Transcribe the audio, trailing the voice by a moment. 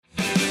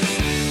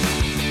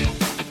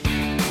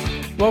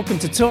Welcome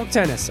to Talk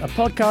Tennis, a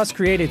podcast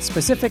created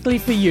specifically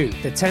for you,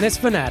 the tennis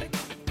fanatic.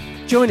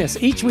 Join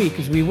us each week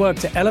as we work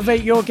to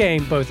elevate your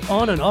game both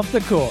on and off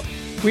the court.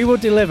 We will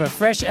deliver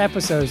fresh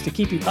episodes to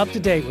keep you up to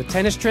date with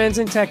tennis trends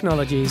and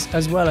technologies,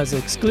 as well as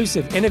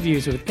exclusive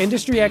interviews with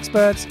industry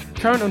experts,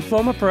 current and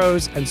former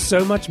pros, and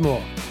so much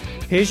more.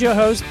 Here's your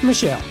host,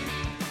 Michelle.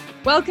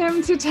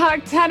 Welcome to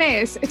Talk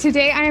Tennis.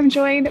 Today I am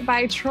joined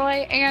by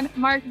Troy and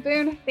Mark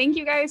Boone. Thank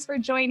you guys for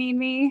joining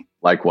me.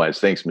 Likewise.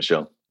 Thanks,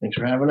 Michelle. Thanks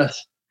for having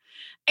us.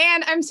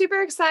 And I'm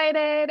super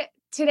excited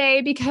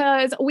today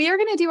because we are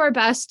going to do our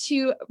best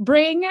to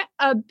bring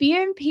a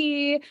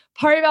BNP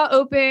Party Ball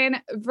Open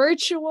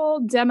virtual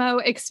demo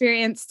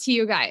experience to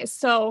you guys.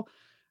 So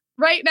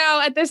right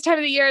now at this time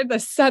of the year, the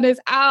sun is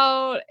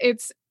out.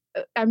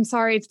 I'm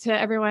sorry to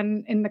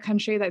everyone in the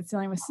country that's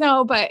dealing with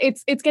snow, but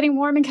it's getting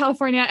warm in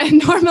California.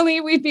 And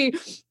normally we'd be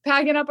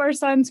packing up our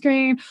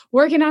sunscreen,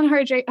 working on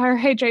our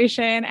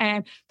hydration,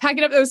 and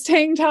packing up those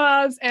tank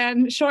tops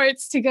and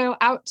shorts to go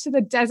out to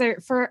the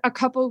desert for a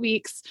couple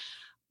weeks.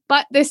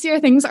 But this year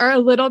things are a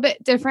little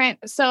bit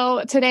different.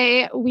 So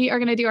today we are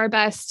going to do our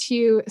best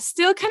to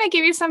still kind of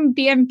give you some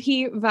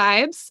BNP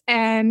vibes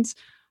and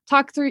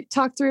talk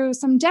through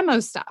some demo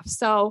stuff.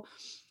 So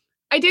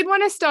I did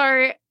want to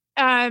start.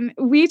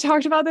 We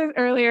talked about this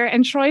earlier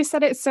and Troy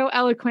said it so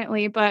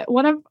eloquently, but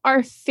one of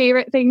our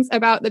favorite things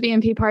about the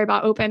BNP Party Ball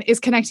Open is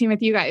connecting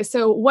with you guys.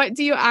 So what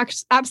do you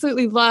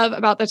absolutely love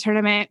about the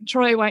tournament?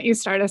 Troy, why don't you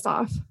start us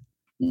off?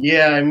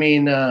 Yeah, I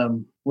mean,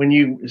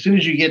 as soon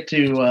as you get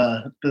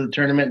to the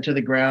tournament, to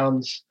the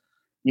grounds,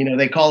 you know,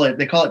 they call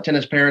it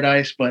tennis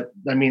paradise, but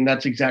I mean,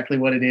 that's exactly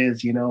what it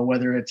is, you know,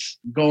 whether it's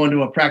going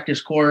to a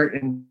practice court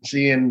and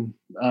seeing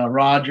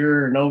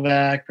Roger or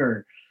Novak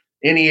or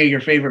any of your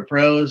favorite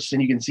pros,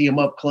 and you can see them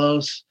up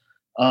close,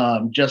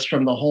 just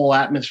from the whole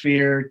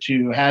atmosphere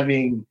to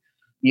having,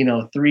 you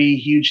know, 3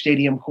 huge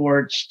stadium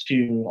courts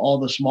to all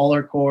the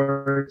smaller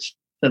courts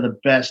to the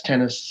best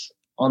tennis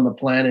on the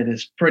planet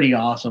is pretty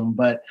awesome.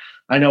 But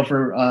I know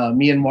for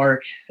me and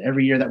Mark,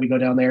 every year that we go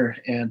down there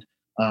and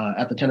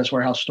at the Tennis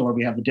Warehouse store,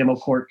 we have the demo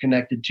court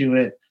connected to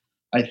it.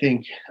 I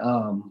think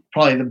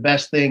probably the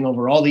best thing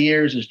over all the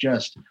years is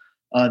just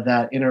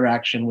that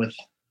interaction with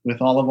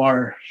all of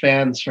our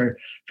fans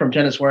from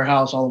Tennis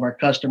Warehouse, all of our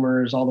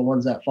customers, all the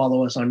ones that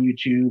follow us on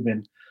YouTube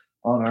and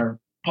on our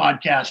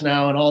podcast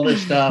now and all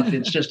this stuff.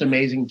 It's just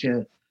amazing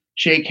to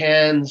shake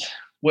hands,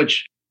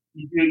 which,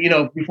 you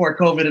know, before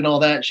COVID and all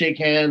that, shake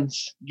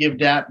hands, give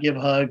dap, give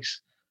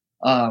hugs,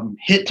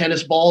 hit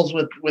tennis balls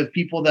with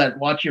people that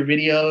watch your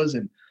videos,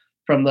 and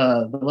from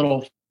the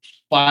little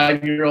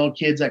 5-year-old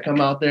kids that come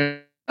out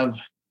there have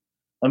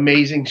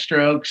amazing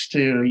strokes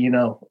to, you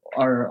know,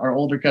 our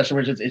older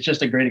customers. It's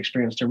just a great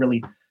experience to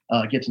really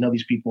get to know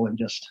these people and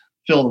just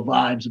feel the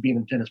vibes of being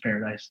in tennis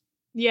paradise.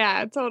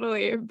 Yeah,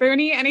 totally.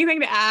 Bernie,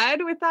 anything to add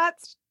with that?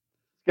 It's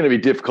going to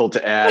be difficult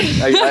to add.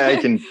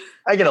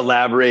 I can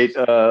elaborate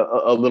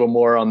a little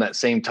more on that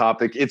same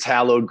topic. It's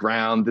hallowed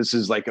ground. This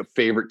is like a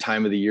favorite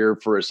time of the year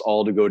for us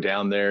all to go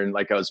down there. And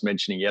like I was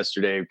mentioning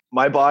yesterday,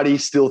 my body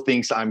still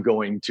thinks I'm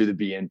going to the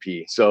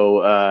BNP.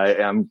 So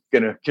I'm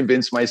going to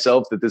convince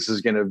myself that this is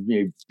going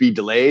to be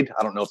delayed.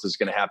 I don't know if this is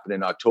going to happen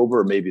in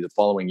October or maybe the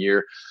following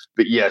year.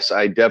 But yes,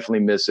 I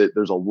definitely miss it.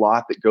 There's a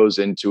lot that goes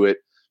into it.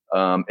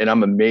 And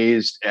I'm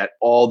amazed at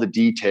all the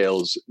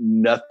details,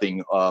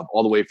 nothing,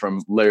 all the way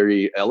from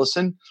Larry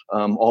Ellison,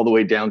 all the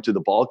way down to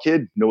the ball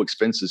kid. No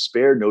expenses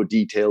spared, no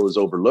detail is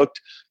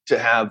overlooked, to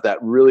have that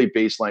really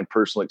baseline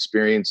personal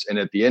experience. And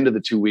at the end of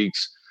the 2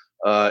 weeks,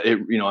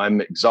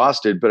 I'm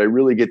exhausted, but I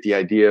really get the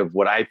idea of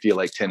what I feel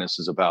like tennis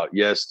is about.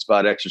 Yes, it's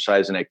about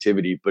exercise and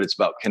activity, but it's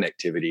about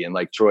connectivity. And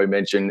like Troy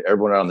mentioned,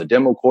 everyone on the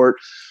demo court,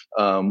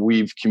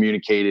 we've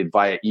communicated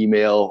via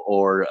email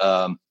or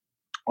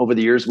over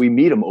the years, we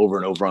meet them over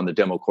and over on the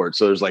demo court.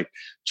 So there's like,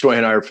 Troy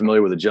and I are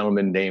familiar with a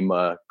gentleman named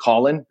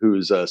Colin,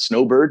 who's a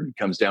snowbird. He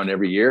comes down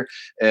every year.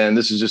 And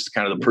this is just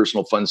kind of the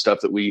personal fun stuff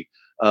that we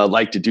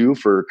like to do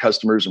for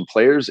customers and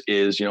players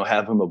is, you know,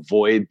 have him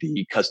avoid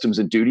the customs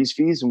and duties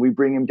fees. And we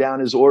bring him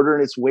down his order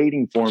and it's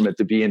waiting for him at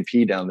the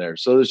BNP down there.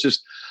 So there's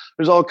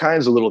all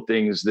kinds of little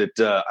things that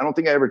I don't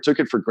think I ever took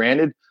it for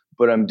granted.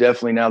 But I'm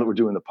definitely, now that we're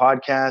doing the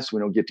podcast, we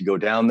don't get to go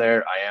down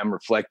there. I am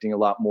reflecting a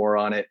lot more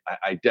on it.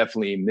 I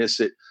definitely miss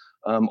it.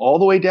 All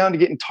the way down to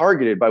getting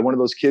targeted by one of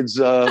those kids'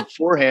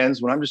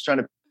 forehands when I'm just trying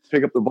to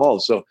pick up the ball.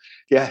 So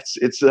yeah,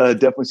 it's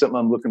definitely something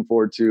I'm looking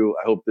forward to.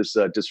 I hope this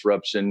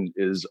disruption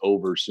is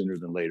over sooner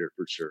than later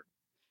for sure.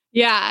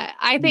 Yeah,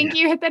 I think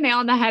you hit the nail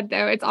on the head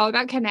though. It's all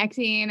about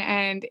connecting,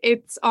 and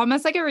it's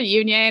almost like a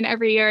reunion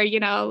every year, you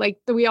know, like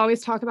we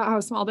always talk about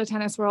how small the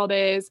tennis world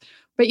is,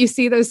 but you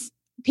see those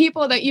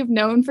people that you've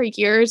known for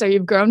years or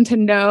you've grown to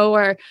know,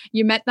 or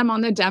you met them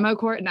on the demo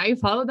court and now you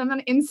follow them on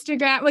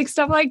Instagram, like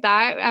stuff like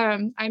that.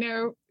 I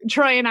know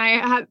Troy and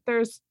I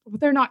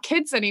they're not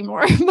kids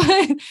anymore,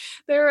 but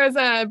there was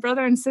a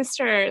brother and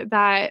sister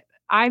that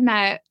I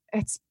met.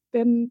 It's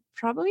been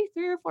probably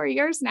 3 or 4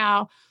 years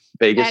now.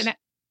 Vegas. And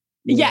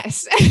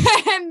Yes.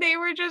 And they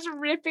were just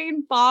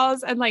ripping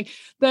balls and like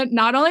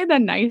not only the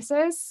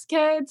nicest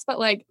kids, but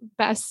like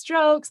best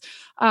strokes.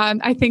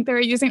 I think they were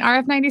using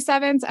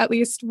RF97s, at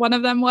least one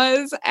of them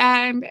was.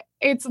 And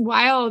it's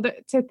wild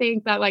to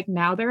think that like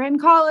now they're in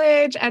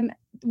college and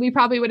we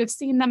probably would have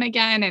seen them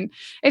again. And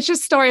it's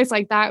just stories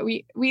like that.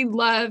 We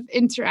love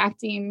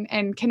interacting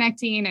and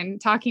connecting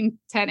and talking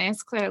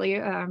tennis. Clearly,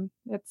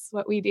 that's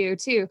what we do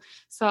too.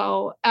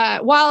 So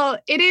while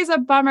it is a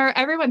bummer,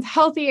 everyone's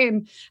healthy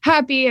and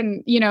happy.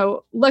 And,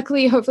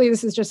 luckily, hopefully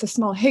this is just a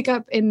small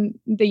hiccup in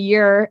the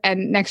year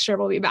and next year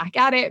we'll be back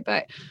at it.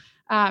 But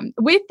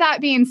with that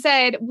being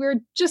said,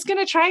 we're just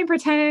going to try and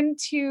pretend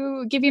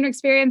to give you an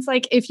experience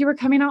like if you were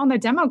coming out on the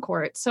demo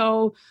court.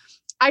 So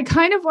I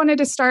kind of wanted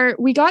to start,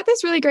 we got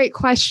this really great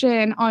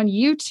question on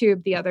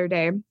YouTube the other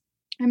day. I'm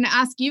going to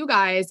ask you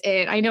guys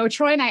it. I know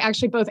Troy and I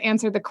actually both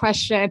answered the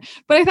question,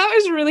 but I thought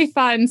it was really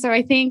fun. So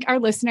I think our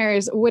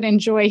listeners would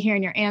enjoy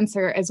hearing your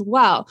answer as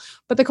well.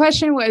 But the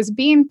question was,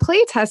 being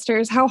play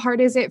testers, how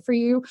hard is it for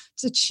you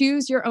to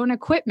choose your own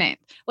equipment?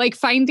 Like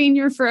finding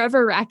your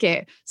forever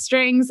racket,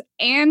 strings,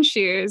 and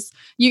shoes.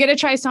 You get to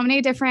try so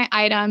many different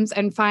items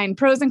and find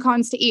pros and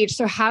cons to each.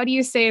 So how do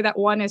you say that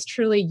one is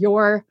truly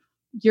your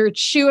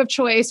shoe of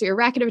choice or your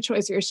racket of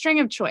choice or your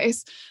string of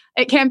choice?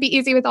 It can't be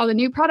easy with all the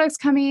new products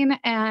coming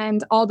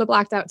and all the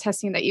blacked out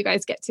testing that you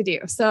guys get to do.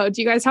 So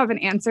do you guys have an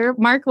answer?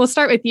 Mark, we'll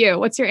start with you.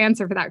 What's your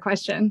answer for that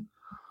question?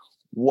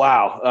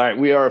 Wow. All right.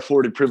 We are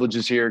afforded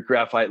privileges here at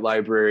Graphite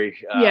Library.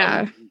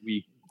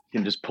 We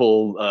can just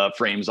pull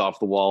frames off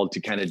the wall to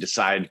kind of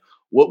decide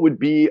what would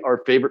be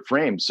our favorite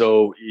frame.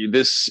 So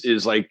this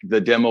is like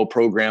the demo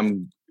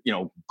program,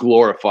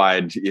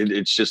 glorified.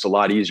 It's just a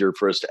lot easier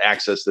for us to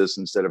access this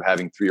instead of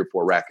having 3 or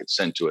 4 rackets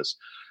sent to us.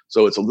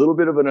 So it's a little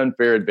bit of an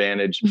unfair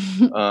advantage.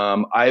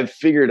 I've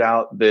figured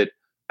out that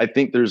I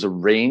think there's a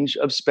range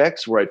of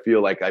specs where I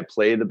feel like I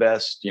play the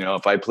best.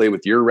 If I play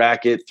with your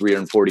racket,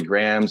 340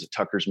 grams, it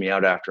tuckers me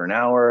out after an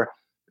hour.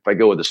 If I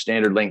go with a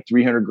standard length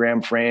 300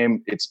 gram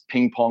frame, it's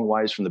ping pong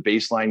wise from the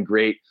baseline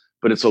great,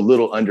 but it's a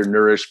little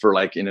undernourished for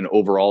like in an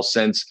overall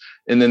sense.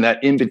 And then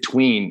that in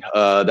between,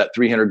 that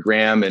 300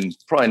 gram and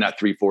probably not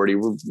 340,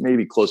 we're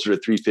maybe closer to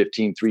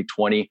 315,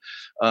 320.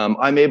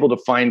 I'm able to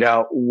find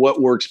out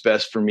what works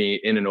best for me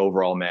in an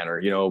overall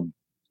manner.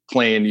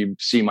 Playing, you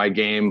see my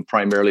game,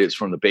 primarily it's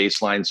from the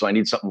baseline. So I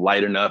need something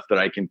light enough that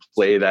I can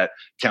play that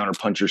counter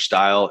puncher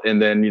style. And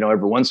then,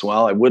 every once in a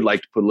while, I would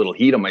like to put a little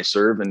heat on my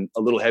serve, and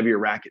a little heavier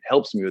racket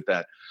helps me with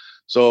that.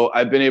 So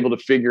I've been able to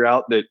figure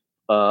out that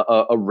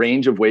a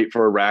range of weight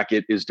for a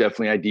racket is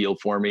definitely ideal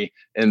for me.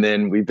 And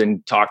then we've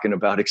been talking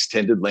about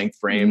extended length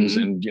frames.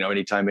 And,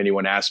 anytime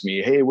anyone asks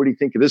me, hey, what do you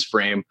think of this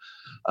frame?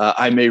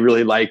 I may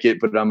really like it,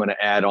 but I'm going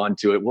to add on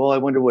to it. Well, I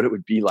wonder what it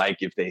would be like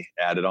if they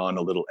added on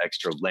a little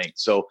extra length.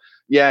 So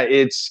yeah,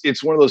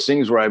 it's one of those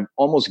things where I've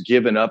almost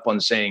given up on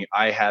saying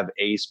I have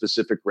a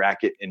specific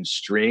racket and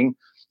string.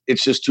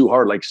 It's just too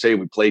hard. Like say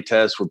we play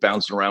test, we're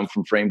bouncing around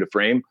from frame to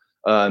frame.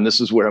 And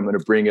this is where I'm going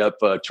to bring up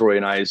Troy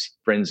and I's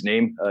friend's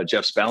name,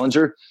 Jeff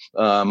Spallinger.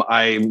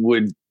 I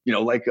would,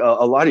 like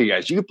a lot of you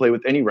guys, you could play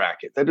with any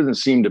racket. That doesn't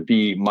seem to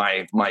be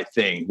my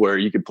thing, where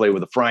you could play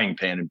with a frying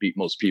pan and beat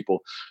most people.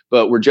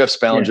 But where Jeff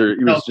Spallinger,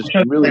 he was just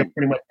really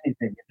pretty much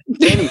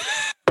anything.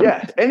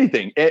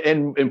 Anything,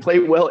 and play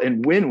well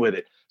and win with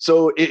it.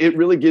 So it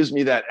really gives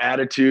me that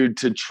attitude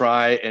to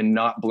try and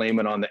not blame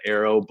it on the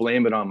arrow,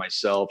 blame it on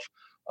myself.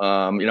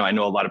 I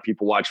know a lot of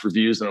people watch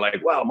reviews and they're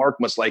like, wow, Mark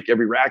must like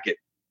every racket.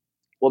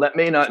 Well, that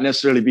may not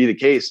necessarily be the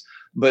case.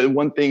 But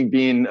one thing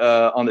being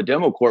on the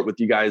demo court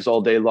with you guys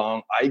all day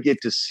long, I get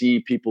to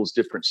see people's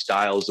different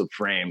styles of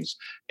frames.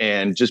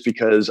 And just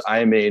because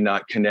I may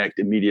not connect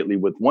immediately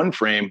with one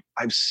frame,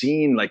 I've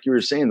seen, like you were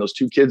saying, those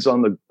 2 kids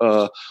on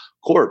the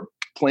court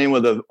playing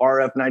with a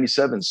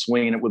RF97,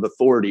 swinging it with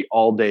authority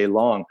all day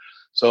long.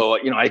 So,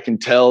 I can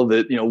tell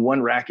that,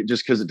 one racket,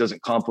 just because it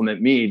doesn't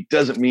complement me,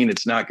 doesn't mean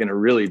it's not going to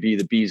really be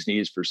the bee's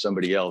knees for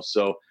somebody else.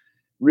 So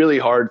really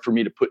hard for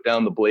me to put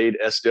down the Blade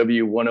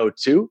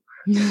SW102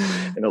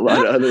 and a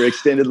lot of other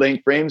extended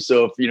length frames.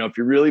 So if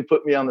you really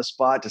put me on the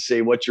spot to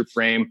say what's your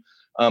frame,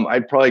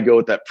 I'd probably go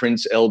with that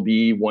Prince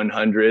LB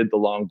 100, the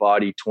long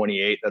body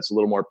 28. That's a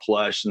little more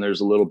plush and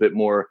there's a little bit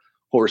more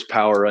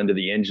horsepower under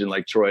the engine,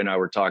 like Troy and I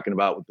were talking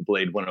about with the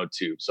Blade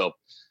 102. So if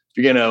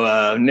you're going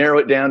to narrow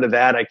it down to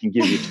that, I can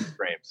give you 2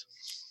 frames.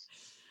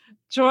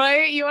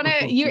 Troy, you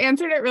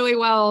answered it really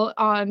well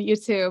on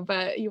YouTube,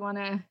 but you want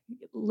to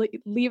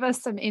leave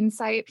us some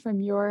insight from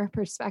your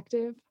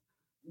perspective?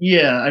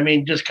 Yeah, I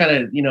mean, just kind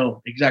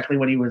of, exactly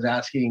what he was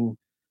asking,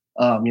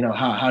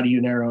 how do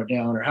you narrow it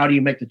down, or how do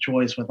you make the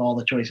choice with all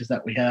the choices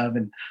that we have?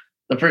 And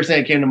the first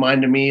thing that came to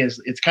mind to me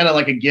is it's kind of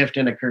like a gift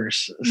and a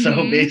curse. Mm-hmm. So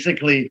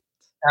basically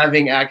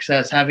having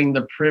access, having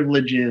the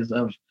privileges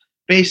of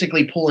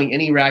basically pulling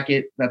any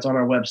racket that's on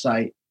our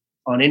website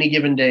on any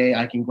given day,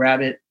 I can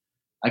grab it.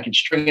 I can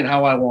string it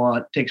how I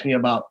want. It takes me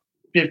about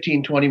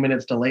 15, 20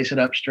 minutes to lace it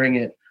up, string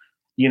it.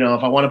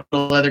 If I want to put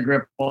a leather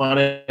grip on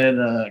it,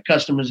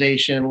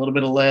 customization, a little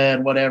bit of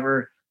lead,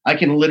 whatever, I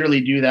can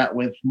literally do that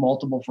with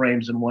multiple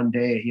frames in one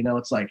day.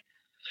 It's like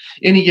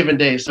any given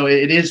day. So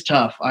it is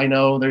tough. I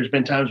know there's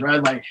been times where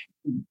I'm like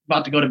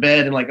about to go to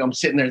bed and like I'm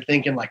sitting there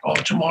thinking like, oh,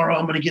 tomorrow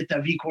I'm going to get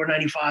that VCore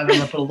 95. I'm going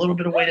to put a little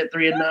bit of weight at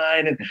 3 and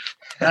 9 and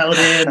dial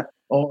it in.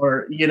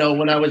 Or, you know,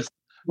 when I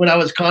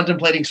was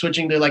contemplating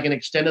switching to like an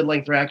extended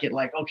length racket,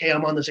 like, okay,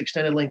 I'm on this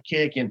extended length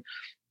kick and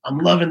I'm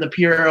loving the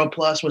Pure Aero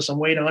Plus with some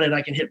weight on it.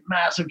 I can hit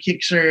massive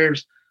kick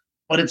serves,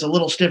 but it's a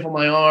little stiff on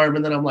my arm.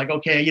 And then I'm like,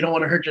 okay, you don't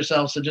want to hurt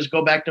yourself. So just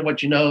go back to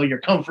what you know,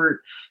 your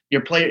comfort,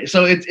 your play.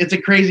 So it's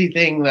a crazy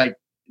thing. Like,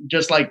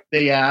 just like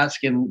they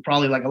ask, and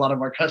probably like a lot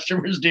of our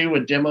customers do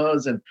with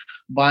demos and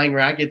buying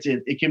rackets,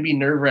 it can be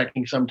nerve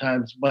wracking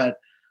sometimes, but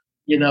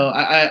you know,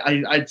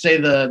 I'd say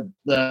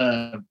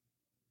the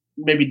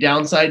maybe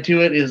downside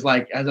to it is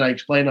like, as I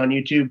explained on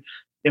YouTube,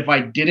 if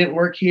I didn't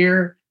work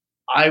here,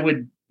 I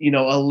would, you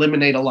know,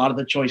 eliminate a lot of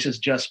the choices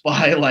just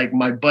by like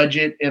my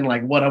budget and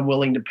like what I'm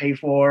willing to pay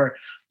for.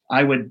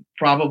 I would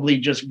probably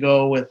just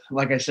go with,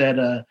 like I said,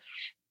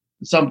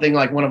 something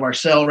like one of our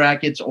sale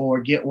rackets,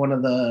 or get one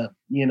of the,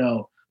 you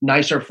know,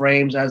 nicer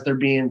frames as they're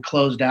being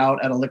closed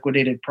out at a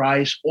liquidated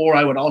price. Or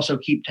I would also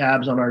keep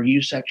tabs on our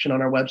used section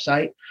on our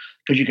website,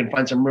 because you can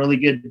find some really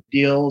good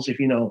deals. If,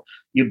 you know,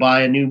 you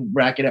buy a new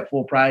racket at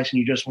full price and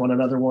you just want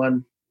another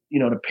one, you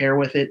know, to pair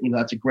with it, you know,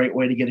 that's a great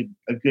way to get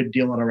a good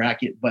deal on a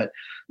racket. But,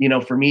 you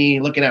know, for me,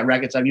 looking at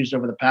rackets I've used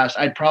over the past,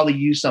 I'd probably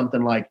use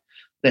something like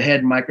the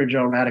Head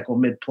Microgel Radical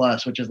Mid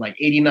Plus, which is like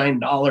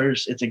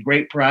 $89. It's a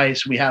great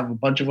price. We have a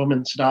bunch of them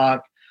in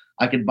stock.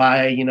 I could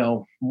buy, you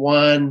know,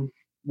 one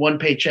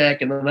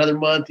paycheck and another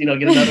month, you know,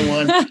 get another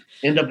one,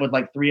 end up with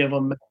like 3 of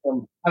them,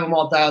 have them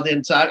all dialed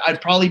in. So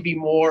I'd probably be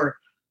more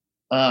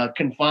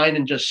confined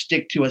and just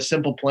stick to a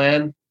simple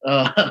plan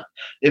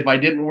if I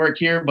didn't work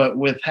here. But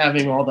with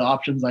having all the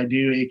options I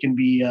do, it can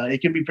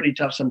be pretty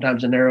tough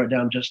sometimes to narrow it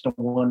down just to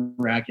one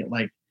racket,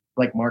 like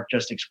Mark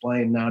just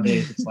explained.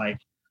 Nowadays it's like,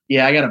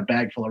 yeah, I got a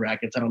bag full of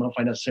rackets. I don't know if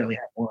I necessarily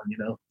have one, you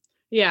know.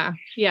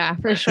 Yeah,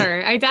 for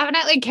sure. I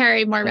definitely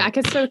carry more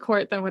rackets to the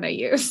court than what I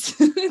use.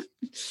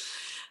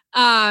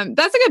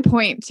 That's a good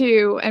point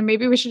too. And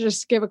maybe we should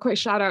just give a quick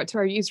shout out to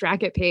our used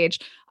racket page.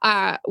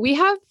 We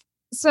have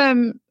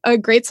a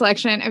great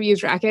selection of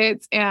used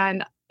rackets.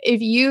 And if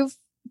you've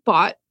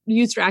bought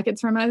used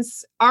rackets from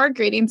us, our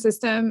grading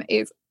system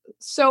is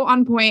so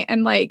on point.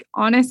 And like,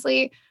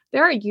 honestly,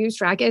 there are used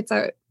rackets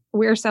that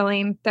we're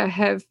selling that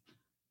have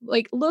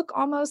like look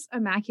almost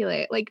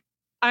immaculate. Like,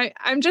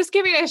 I'm just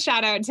giving a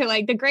shout out to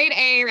like the grade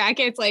A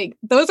rackets. Like,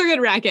 those are good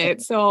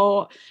rackets.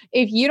 So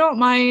if you don't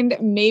mind,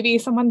 maybe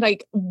someone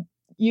like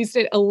used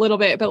it a little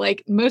bit, but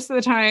like most of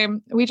the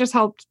time we just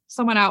helped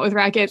someone out with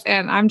rackets,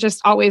 and I'm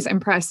just always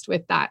impressed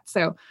with that.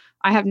 So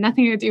I have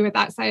nothing to do with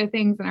that side of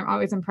things. And I'm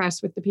always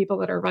impressed with the people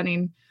that are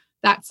running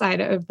that side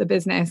of the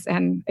business.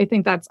 And I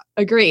think that's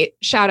a great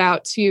shout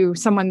out to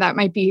someone that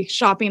might be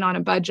shopping on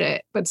a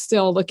budget, but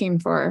still looking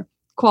for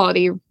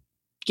quality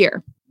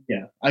gear.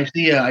 Yeah, I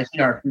see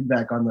our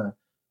feedback on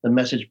the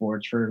message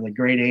boards for the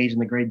grade A's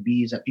and the grade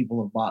B's that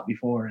people have bought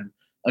before. And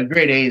a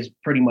grade A is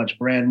pretty much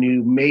brand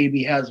new,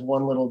 maybe has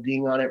one little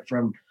ding on it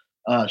from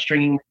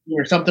stringing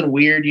or something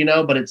weird, you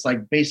know, but it's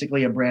like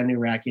basically a brand new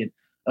racket.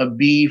 A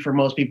B for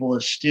most people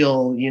is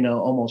still, you know,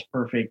 almost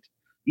perfect.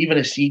 Even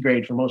a C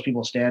grade for most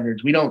people's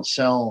standards. We don't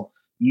sell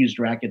used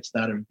rackets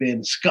that have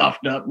been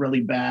scuffed up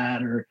really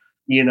bad, or,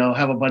 you know,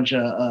 have a bunch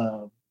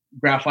of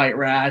graphite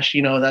rash,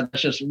 you know.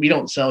 That's just, we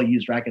don't sell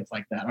used rackets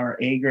like that. Our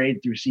A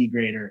grade through C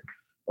grade are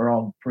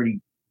all pretty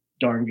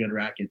darn good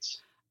rackets.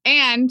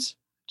 And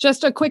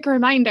just a quick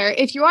reminder,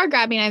 if you are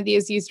grabbing any of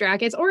these used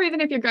rackets, or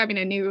even if you're grabbing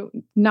a new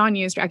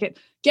non-used racket,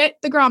 get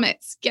the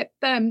grommets, get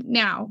them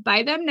now,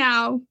 buy them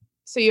now,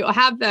 so you'll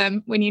have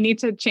them when you need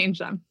to change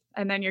them,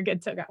 and then you're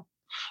good to go.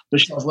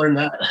 Michelle's learned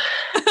that.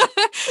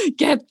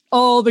 Get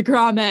all the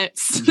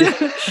grommets.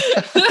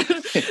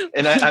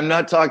 And I'm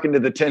not talking to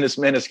the Tennis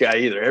Menace guy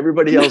either.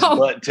 Everybody else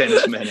but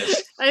Tennis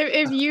Menace.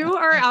 If you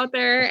are out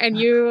there and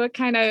you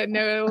kind of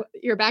know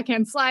your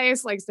backhand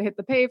slice likes to hit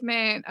the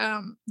pavement,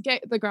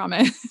 get the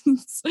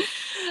grommets.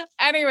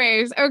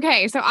 Anyways,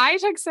 okay, so I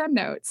took some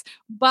notes,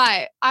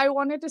 but I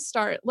wanted to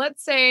start.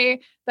 Let's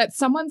say that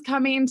someone's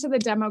coming to the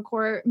demo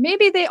court.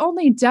 Maybe they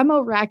only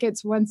demo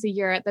rackets once a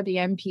year at the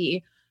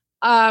BMP.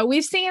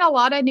 We've seen a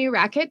lot of new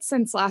rackets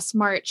since last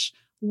March.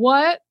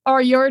 What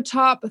are your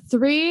top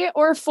 3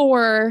 or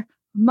 4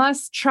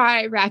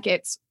 must-try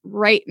rackets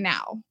right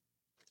now?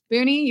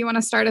 Booney, you want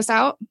to start us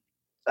out?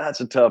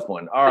 That's a tough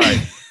one. All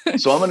right.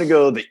 So I'm going to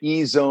go the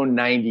E-Zone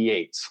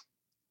 98s.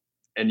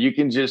 And you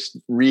can just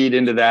read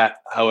into that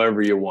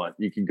however you want.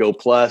 You could go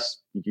plus,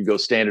 you could go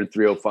standard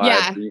 305,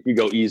 yeah. Or you could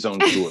go E-Zone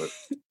Tour.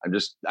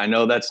 I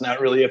know that's not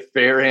really a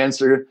fair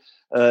answer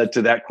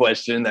to that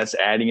question. That's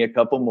adding a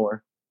couple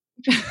more.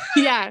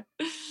 Yeah.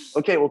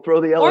 Okay, we'll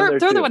throw the L in there, or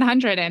throw too. the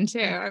 100 in too.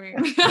 I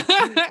mean,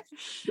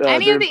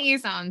 any of the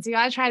E-Zones. You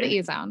gotta try the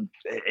E-Zone.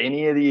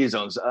 Any of the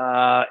E-Zones.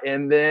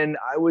 And then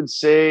I would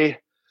say,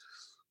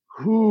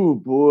 oh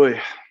boy,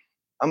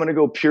 I'm going to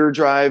go Pure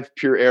Drive,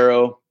 Pure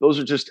Aero. Those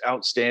are just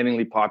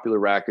outstandingly popular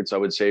rackets, I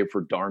would say,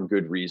 for darn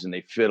good reason.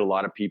 They fit a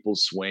lot of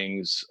people's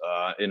swings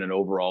in an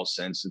overall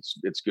sense.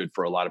 It's good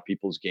for a lot of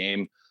people's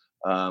game.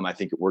 I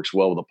think it works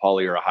well with a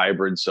poly or a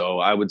hybrid. So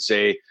I would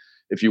say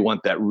if you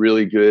want that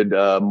really good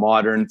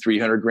modern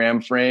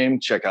 300-gram frame,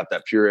 check out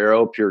that Pure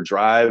Aero, Pure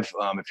Drive.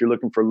 If you're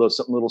looking for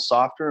something a little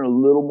softer and a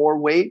little more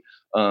weight,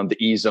 the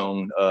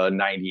E-Zone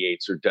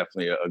 98s are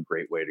definitely a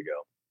great way to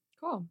go.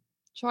 Cool.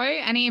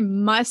 Troy, any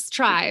must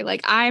try?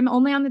 Like, I'm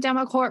only on the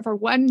demo court for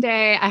one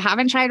day. I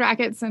haven't tried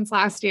rackets since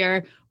last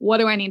year. What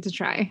do I need to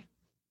try?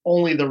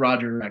 Only the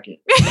Roger racket.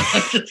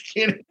 Just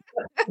kidding.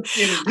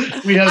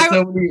 We have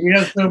so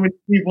many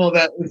people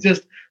that it's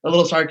just a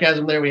little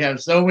sarcasm there. We have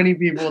so many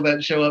people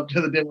that show up to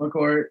the demo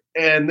court,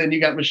 and then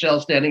you got Michelle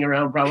standing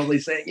around probably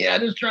saying, "Yeah,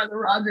 just try the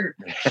Roger."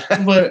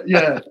 But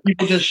yeah,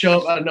 people just show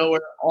up out of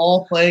nowhere,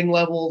 all playing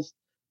levels,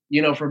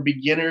 from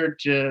beginner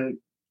to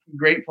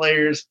great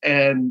players,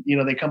 and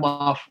they come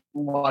off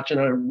watching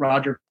a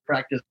Roger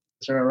practice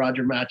or a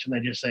Roger match, and they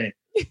just say,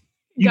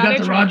 "You got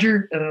the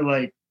Roger?" And they're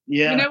like,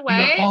 "Yeah, you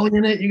got poly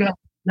in it, you got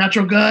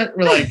natural gut."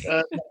 We're like,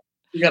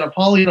 "You got a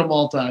poly and a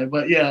multi."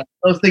 But yeah,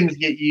 those things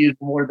get used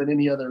more than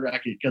any other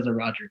racket because of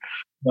Roger.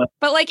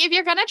 But like, if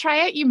you're gonna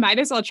try it, you might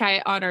as well try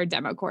it on our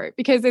demo court,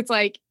 because it's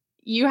like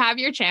you have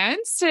your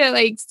chance to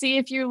like see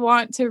if you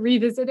want to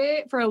revisit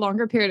it for a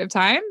longer period of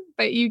time,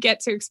 but you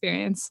get to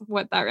experience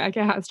what that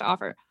racket has to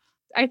offer.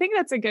 I think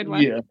that's a good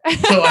one. Yeah.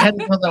 So I had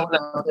to put that one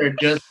out there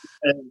just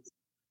because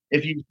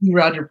if you see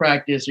Roger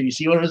practice or you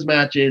see one of his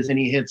matches and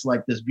he hits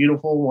like this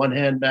beautiful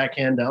one-hand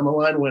backhand down the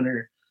line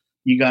winner,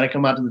 you got to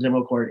come out to the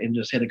demo court and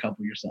just hit a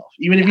couple yourself.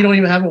 Even if you don't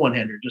even have a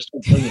one-hander, just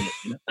start swinging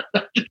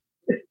it.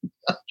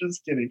 I'm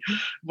just kidding.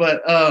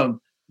 But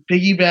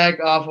piggyback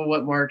off of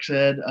what Mark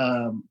said,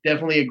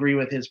 definitely agree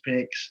with his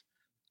picks.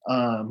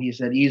 He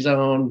said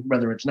E-Zone,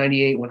 whether it's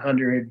 98,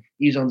 100,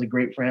 E-Zone's a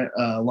great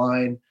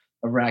line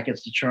of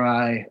rackets to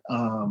try.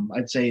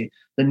 I'd say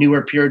the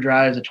newer Pure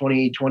Drives, the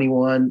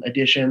 2021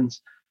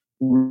 editions,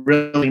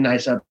 really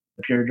nice up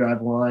the Pure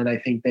Drive line. I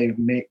think they've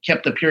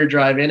kept the Pure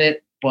Drive in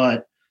it,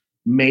 but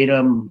made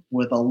them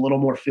with a little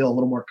more feel, a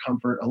little more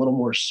comfort, a little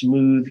more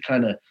smooth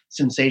kind of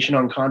sensation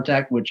on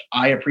contact, which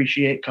I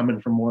appreciate coming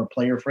from more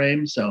player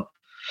frames. So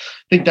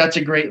I think that's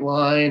a great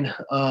line.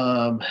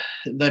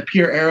 The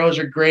Pure Aeros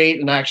are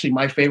great, and actually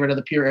my favorite of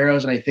the Pure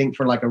Aeros. And I think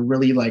for like a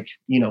really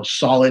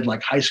solid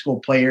like high school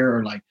player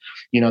or like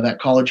that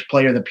college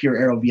player, the Pure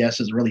Aero VS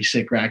is a really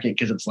sick racket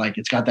because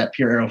it's got that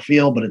Pure Aero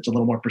feel, but it's a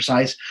little more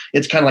precise.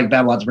 It's kind of like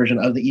Babolat's version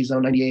of the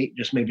E-Zone 98,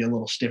 just maybe a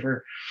little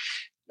stiffer.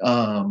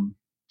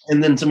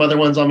 And then some other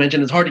ones I'll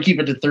mention. It's hard to keep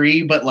it to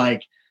three, but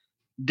like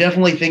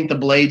definitely think the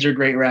Blades are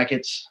great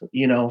rackets.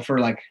 For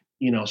like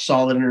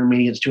solid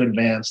intermediates to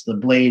advanced. The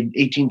Blade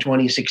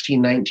 1820,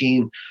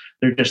 1619,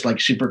 they're just like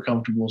super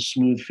comfortable,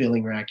 smooth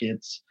feeling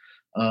rackets.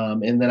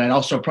 And then I'd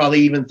also probably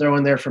even throw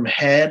in there from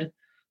Head.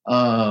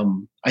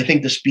 I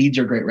think the Speeds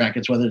are great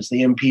rackets, whether it's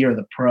the MP or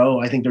the Pro.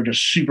 I think they're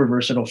just super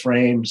versatile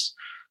frames.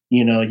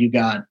 You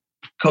got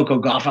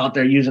Coco Gauff out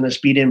there using a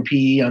Speed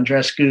MP,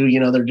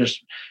 Andrescu, they're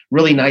just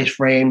really nice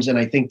frames. And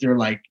I think they're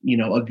like,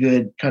 a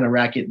good kind of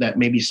racket that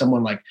maybe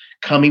someone like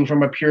coming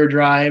from a Pure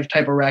Drive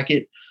type of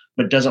racket,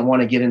 but doesn't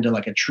want to get into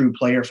like a true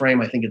player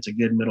frame. I think it's a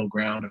good middle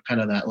ground of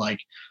kind of that, like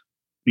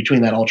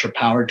between that ultra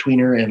powered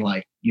tweener and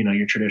like,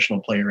 your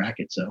traditional player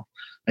racket. So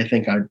I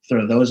think I'd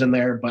throw those in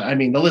there, but I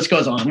mean, the list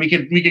goes on. We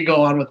could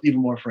go on with even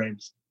more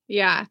frames.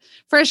 Yeah,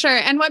 for sure.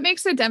 And what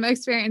makes the demo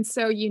experience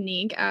so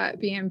unique at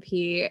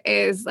BMP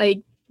is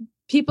like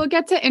people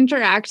get to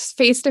interact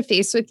face to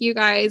face with you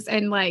guys,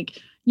 and like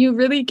you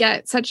really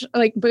get such,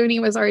 like Booney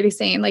was already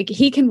saying, like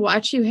he can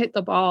watch you hit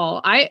the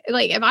ball.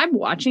 If I'm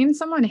watching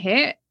someone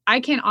hit, I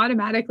can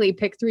automatically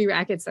pick 3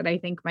 rackets that I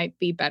think might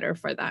be better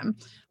for them.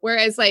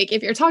 Whereas like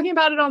if you're talking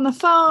about it on the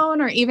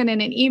phone or even in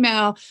an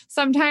email,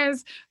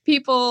 sometimes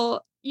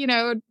people,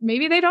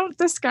 maybe they don't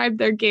describe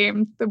their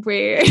game the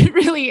way it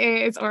really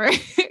is, or,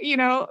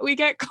 we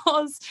get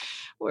calls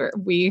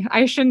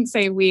I shouldn't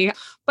say we,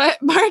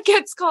 but Mark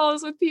gets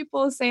calls with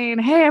people saying,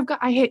 "Hey,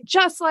 I hit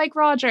just like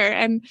Roger."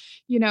 And,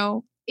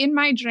 in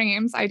my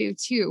dreams, I do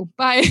too,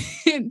 but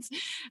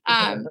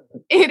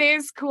it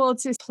is cool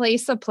to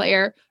place a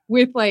player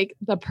with like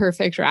the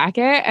perfect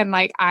racket. And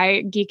like,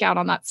 I geek out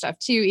on that stuff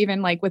too,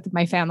 even like with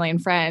my family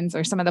and friends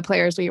or some of the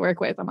players we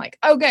work with. I'm like,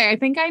 okay, I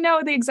think I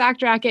know the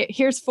exact racket.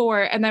 Here's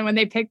 4. And then when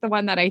they pick the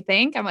one that I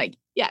think, I'm like,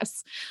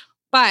 yes.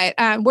 But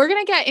we're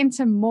going to get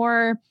into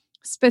more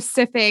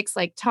specifics,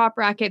 like top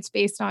rackets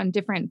based on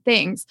different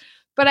things.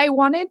 But I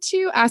wanted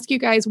to ask you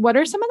guys, what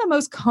are some of the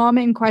most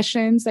common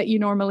questions that you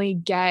normally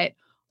get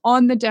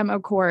on the demo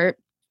court?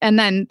 And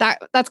then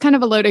that's kind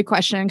of a loaded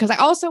question, because I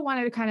also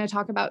wanted to kind of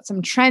talk about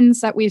some trends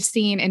that we've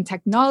seen in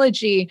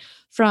technology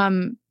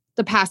from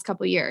the past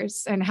couple of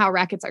years and how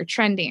rackets are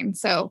trending.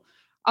 So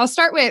I'll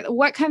start with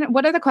what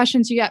are the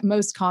questions you get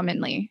most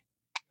commonly?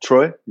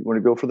 Troy, you want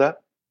to go for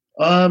that?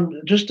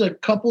 Just a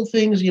couple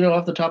things,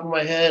 off the top of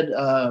my head.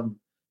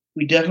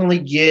 We definitely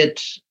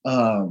get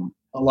a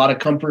lot of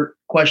comfort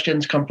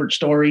questions, comfort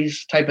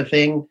stories type of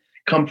thing.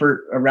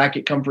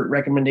 racket comfort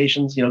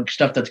recommendations,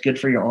 stuff that's good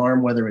for your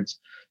arm, whether it's,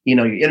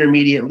 your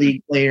intermediate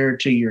league player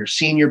to your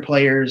senior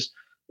players,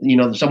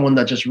 someone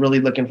that's just really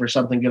looking for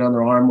something good on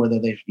their arm, whether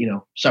they've,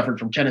 suffered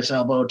from tennis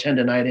elbow,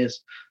 tendonitis.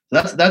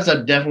 So that's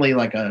definitely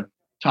like a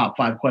top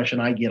 5 question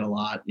I get a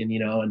lot.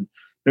 And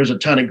there's a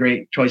ton of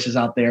great choices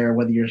out there,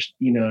 whether you're,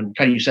 and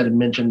kind of you said and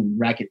mentioned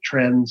racket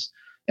trends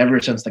ever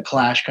since the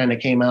Clash kind of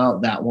came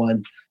out. That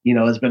one,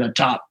 has been a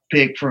top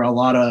pick for a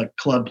lot of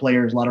club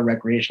players, a lot of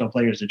recreational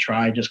players to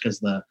try, just because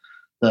the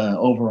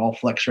overall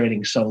flex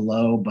rating is so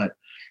low. But,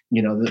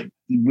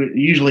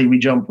 usually we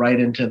jump right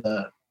into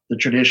the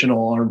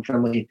traditional arm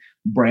friendly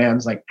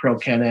brands like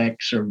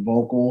ProKennex or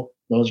Vocal.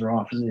 Those are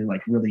obviously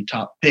like really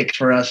top picks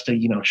for us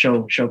to,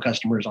 show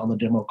customers on the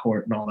demo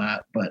court and all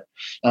that. But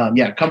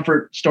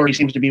comfort story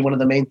seems to be one of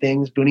the main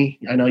things. Booney,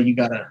 I know you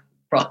got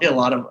probably a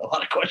lot of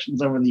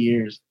questions over the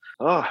years.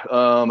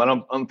 I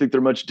don't think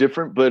they're much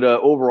different, but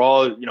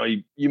overall,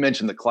 you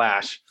mentioned the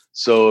Clash.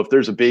 So if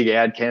there's a big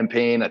ad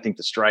campaign, I think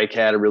the Strike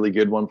had a really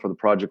good one for the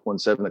Project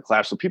 17, the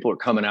Clash. So people are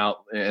coming out,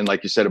 and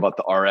like you said about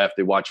the RF,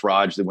 they watch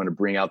Raj, they want to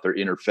bring out their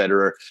inner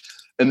Federer,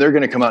 and they're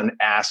going to come out and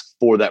ask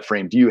for that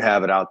frame. Do you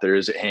have it out there?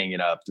 Is it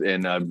hanging up?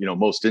 And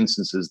most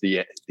instances,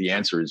 the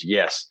answer is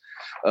yes.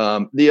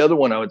 The other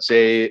one I would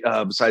say,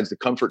 besides the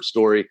comfort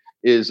story,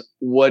 is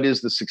what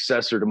is the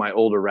successor to my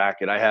older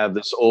racket? I have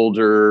this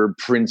older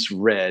Prince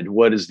Red.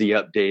 What is the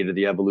update or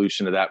the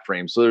evolution of that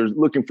frame? So they're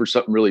looking for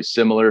something really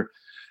similar.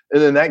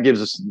 And then that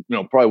gives us,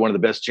 probably one of the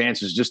best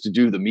chances just to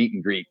do the meet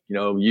and greet,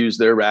 use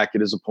their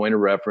racket as a point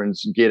of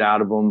reference, get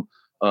out of them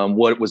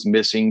what was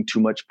missing, too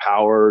much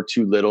power,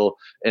 too little.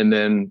 And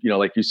then,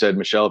 like you said,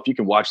 Michelle, if you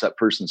can watch that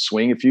person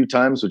swing a few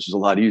times, which is a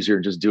lot easier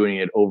just doing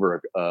it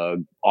over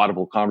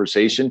audible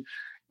conversation,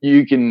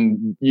 you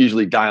can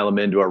usually dial them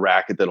into a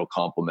racket that'll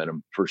complement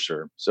them for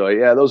sure. So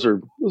yeah, those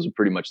are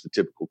pretty much the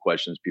typical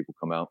questions people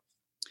come out.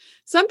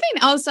 Something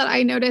else that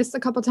I noticed a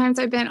couple times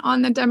I've been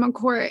on the demo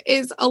court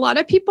is a lot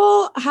of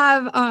people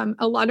have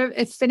a lot of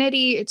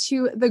affinity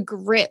to the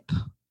grip.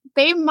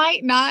 They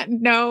might not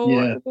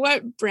know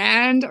what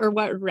brand or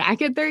what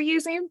racket they're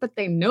using, but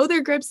they know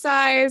their grip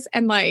size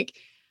and like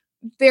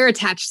they're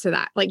attached to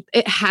that. Like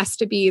it has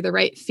to be the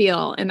right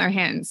feel in their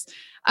hands.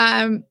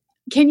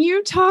 Can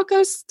you talk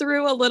us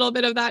through a little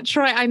bit of that,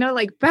 Troy? I know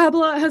like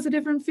Babolat has a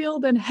different feel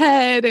than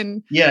Head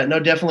and yeah, no,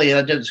 definitely.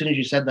 As soon as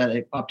you said that,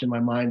 it popped in my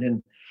mind.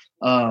 And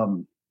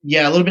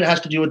a little bit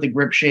has to do with the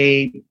grip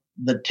shape,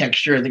 the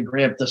texture of the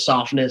grip, the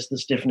softness, the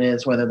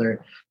stiffness, whether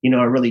they're,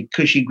 a really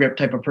cushy grip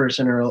type of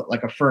person or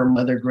like a firm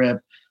leather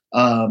grip.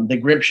 The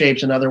grip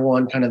shape's another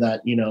one, kind of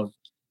that,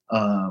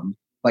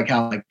 like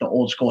how like the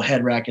old school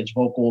Head rackets,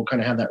 Vocal,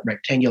 kind of have that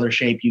rectangular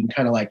shape. You can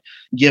kind of like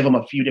give them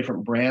a few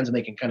different brands and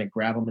they can kind of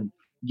grab them and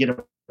get a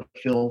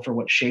feel for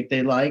what shape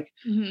they like.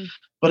 Mm-hmm.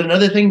 But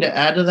another thing to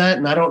add to that,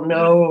 and I don't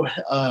know,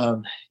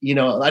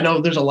 I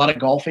know there's a lot of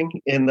golfing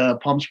in the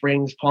Palm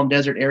Springs, Palm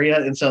Desert area.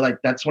 And so like,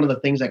 that's one of the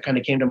things that kind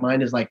of came to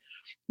mind is like,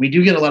 we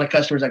do get a lot of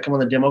customers that come on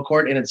the demo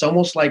court, and it's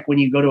almost like when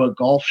you go to a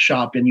golf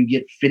shop and you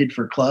get fitted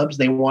for clubs,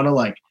 they want to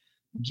like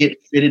get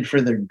fitted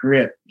for their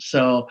grip.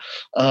 So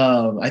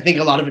I think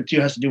a lot of it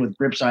too has to do with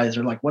grip size,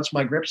 or like, what's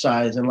my grip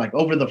size? And like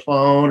over the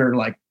phone, or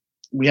like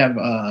we have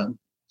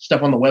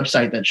stuff on the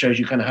website that shows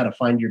you kind of how to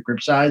find your grip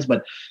size,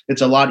 but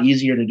it's a lot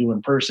easier to do in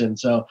person.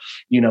 So,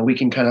 we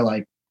can kind of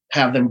like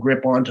have them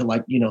grip onto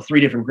like, 3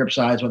 different grip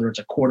size, whether it's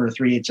a quarter,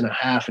 3/8 and a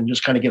half, and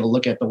just kind of get a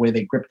look at the way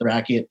they grip the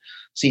racket,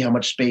 see how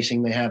much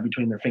spacing they have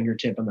between their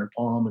fingertip and their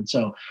palm. And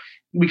so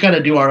we kind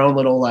of do our own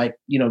little like,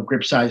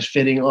 grip size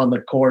fitting on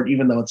the court,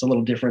 even though it's a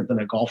little different than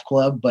a golf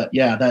club. But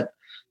yeah,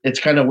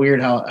 it's kind of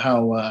weird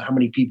how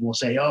many people will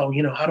say, oh,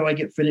 how do I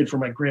get fitted for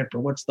my grip,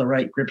 or what's the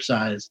right grip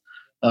size?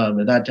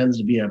 And that tends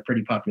to be a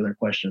pretty popular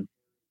question.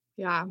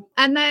 Yeah.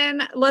 And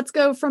then let's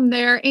go from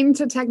there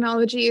into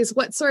technologies.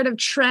 What sort of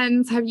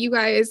trends have you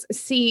guys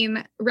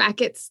seen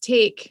rackets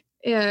take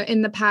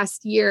in the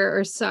past year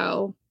or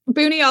so?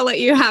 Booney, I'll let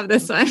you have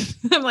this one.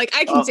 I'm like,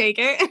 I can take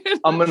it.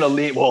 I'm going to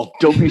lean. Well,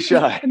 don't be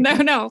shy.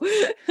 No.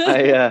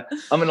 I'm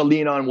going to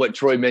lean on what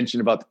Troy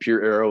mentioned about the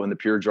Pure Aero and the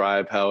Pure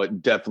Drive, how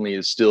it definitely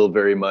is still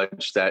very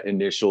much that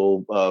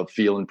initial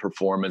feel and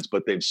performance,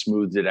 but they've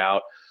smoothed it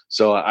out.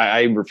 So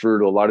I refer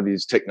to a lot of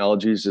these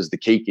technologies as the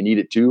cake and eat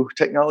it too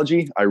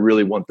technology. I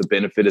really want the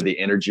benefit of the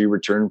energy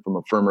return from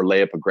a firmer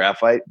layup of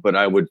graphite, but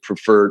I would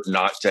prefer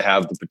not to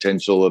have the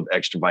potential of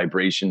extra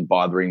vibration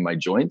bothering my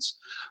joints.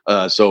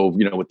 So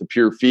with the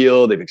Pure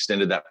Feel, they've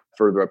extended that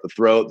further up the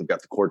throat. They've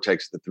got the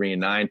Cortex, the 3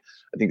 and 9.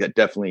 I think that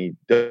definitely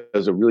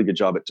does a really good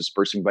job at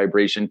dispersing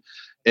vibration.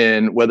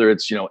 And whether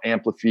it's,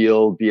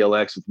 Amplifeel,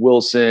 BLX with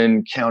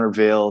Wilson,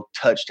 Countervail,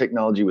 touch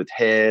technology with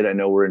Head. I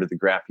know we're into the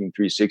Graphene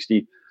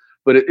 360.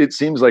 But it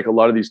seems like a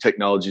lot of these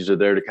technologies are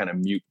there to kind of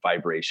mute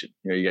vibration.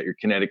 You got your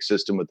kinetic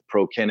system with the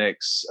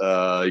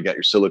ProKennex, you got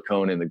your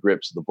silicone in the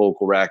grips of the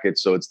Vocal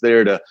rackets. So it's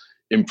there to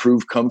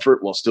improve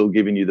comfort while still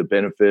giving you the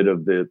benefit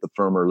of the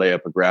firmer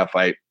layup of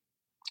graphite.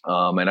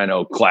 And I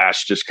know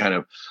Clash just kind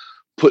of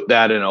put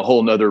that in a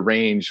whole nother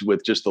range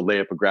with just the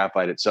layup of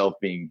graphite itself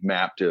being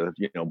mapped to,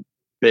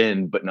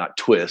 bend but not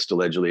twist,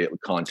 allegedly at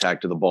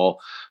contact of the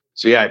ball.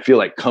 So yeah, I feel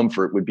like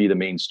comfort would be the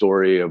main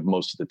story of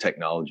most of the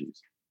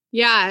technologies.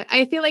 Yeah,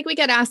 I feel like we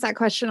get asked that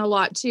question a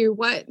lot too.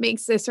 What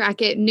makes this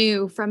racket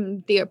new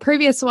from the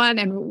previous one,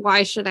 and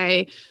why should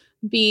I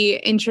be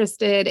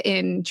interested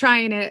in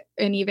trying it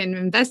and even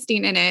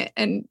investing in it?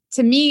 And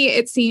to me,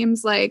 it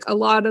seems like a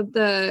lot of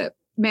the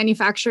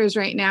manufacturers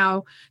right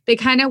now, they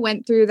kind of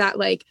went through that,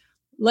 like,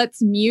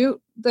 let's mute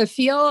the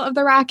feel of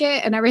the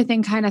racket, and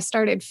everything kind of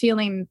started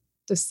feeling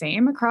the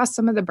same across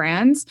some of the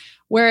brands.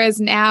 Whereas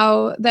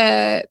now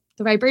the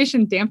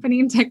vibration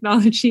dampening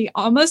technology,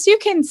 almost you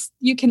can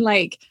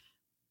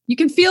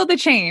feel the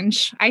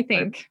change, I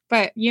think.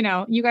 But you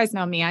guys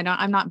know me.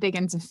 I'm not big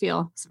into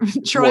feel.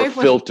 Troy,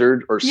 more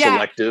filtered or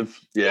selective.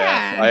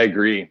 Yeah, I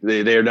agree.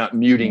 They are not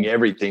muting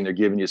everything. They're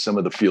giving you some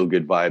of the feel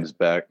good vibes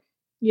back.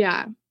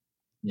 Yeah.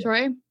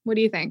 Troy, what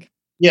do you think?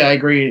 Yeah, I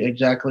agree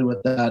exactly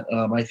with that.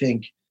 I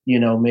think,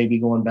 maybe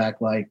going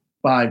back like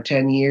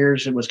 5-10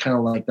 years, it was kind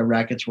of like the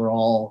rackets were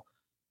all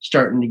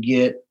starting to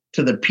get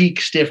to the peak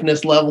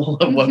stiffness level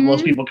of what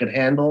most people could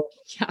handle.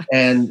 Yeah.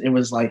 And it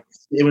was like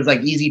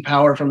easy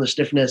power from the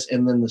stiffness,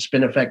 and then the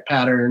spin effect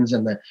patterns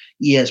and the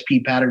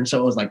ESP patterns. So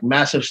it was like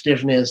massive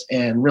stiffness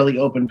and really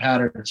open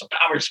patterns. So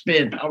power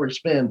spin.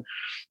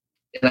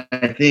 And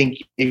I think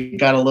it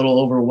got a little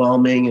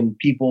overwhelming, and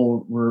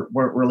people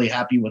weren't really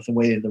happy with the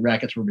way the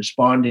rackets were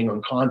responding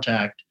on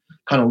contact,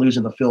 kind of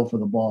losing the feel for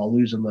the ball,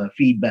 losing the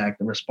feedback,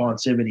 the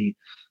responsivity.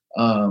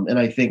 And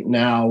I think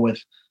now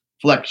with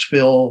Flex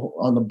Fill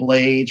on the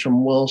blades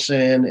from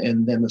Wilson,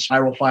 and then the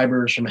spiral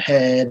fibers from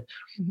Head,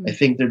 I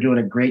think they're doing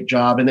a great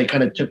job. And they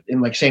kind of took,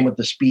 and like same with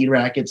the speed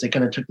rackets, they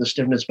kind of took the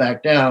stiffness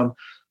back down,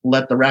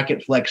 let the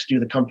racket flex do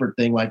the comfort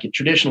thing like it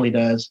traditionally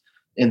does,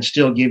 and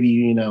still give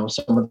you,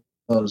 some of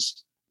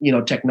those,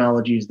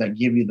 technologies that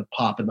give you the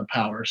pop and the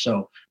power.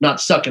 So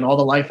not sucking all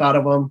the life out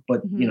of them,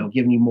 but,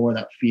 giving you more of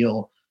that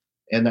feel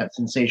and that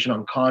sensation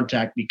on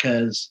contact.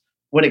 Because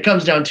when it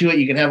comes down to it,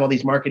 you can have all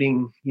these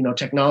marketing,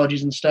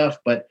 technologies and stuff,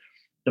 but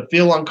the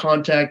feel on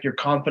contact, your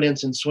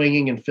confidence in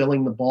swinging and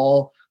filling the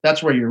ball,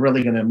 that's where you're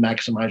really going to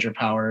maximize your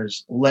power,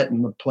 is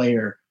letting the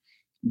player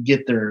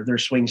get their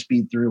swing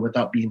speed through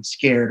without being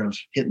scared of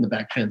hitting the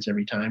back fence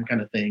every time,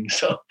 kind of thing.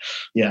 So,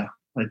 yeah,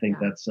 I think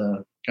that's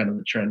kind of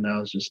the trend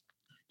now, is just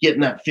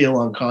getting that feel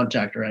on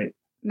contact right.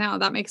 No,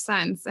 that makes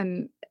sense.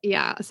 And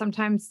yeah,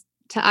 sometimes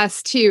to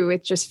us too,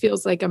 it just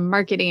feels like a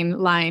marketing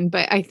line.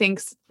 But I think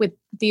with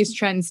these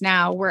trends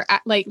now, we're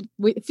at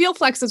Feel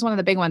Flex is one of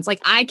the big ones. Like,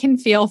 I can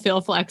feel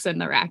Flex in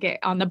the racket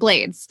on the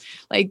blades,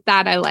 like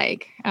that. I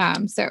like.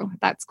 So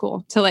that's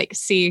cool to like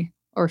see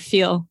or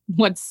feel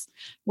what's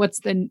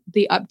the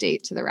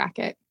update to the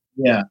racket.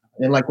 Yeah,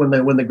 and like when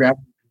the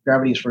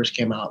Gravities first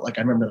came out, like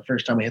I remember the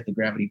first time I hit the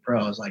Gravity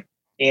Pro, I was like,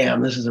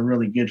 damn, this is a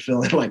really good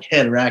feeling, like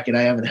head racket.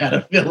 I haven't had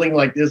a feeling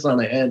like this on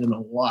a head in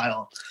a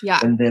while. Yeah.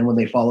 And then when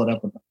they followed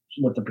up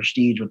with the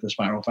Prestige with the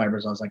spiral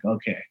fibers, I was like,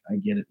 okay, I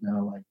get it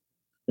now. Like,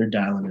 they're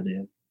dialing it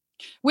in.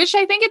 Which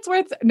I think it's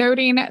worth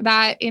noting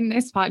that in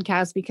this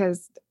podcast,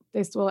 because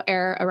this will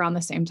air around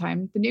the same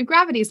time the new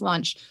Gravities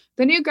launch.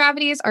 The new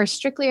Gravities are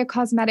strictly a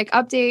cosmetic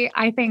update.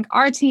 I think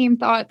our team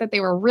thought that they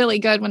were really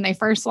good when they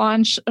first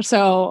launched.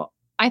 So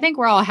I think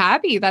we're all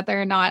happy that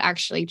they're not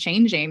actually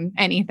changing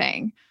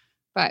anything.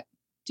 But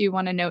do you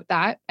want to note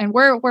that? And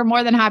we're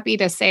more than happy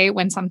to say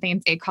when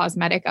something's a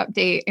cosmetic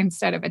update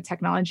instead of a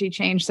technology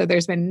change. So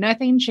there's been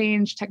nothing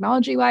changed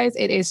technology-wise.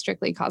 It is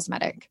strictly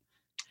cosmetic.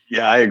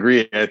 Yeah, I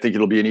agree. I think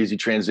it'll be an easy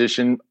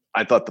transition.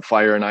 I thought the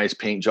Fire and Ice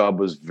paint job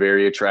was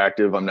very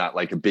attractive. I'm not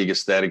like a big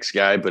aesthetics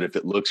guy, but if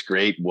it looks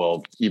great,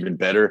 well, even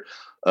better.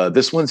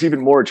 This one's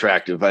even more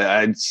attractive.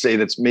 I'd say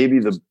that's maybe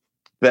the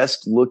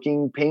best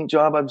looking paint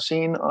job I've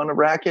seen on a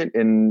racket.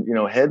 And,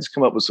 Head's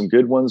come up with some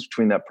good ones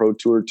between that Pro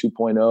Tour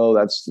 2.0.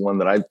 That's the one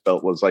that I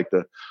felt was like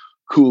the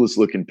coolest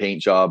looking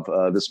paint job.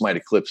 This might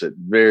eclipse it.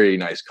 Very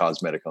nice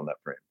cosmetic on that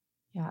frame.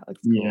 Yeah, it looks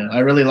cool. Yeah, I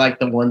really like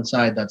the one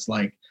side that's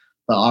like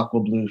the aqua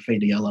blue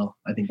fade to yellow.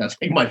 I think that's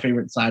like my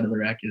favorite side of the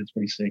racket. It's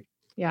pretty sick.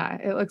 Yeah,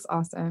 it looks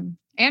awesome.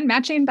 And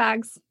matching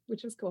bags,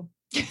 which is cool.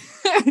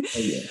 Oh,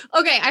 yeah.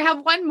 Okay, I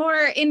have one more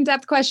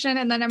in-depth question,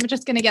 and then I'm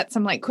just going to get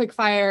some like quick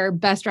fire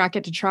best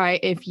racket to try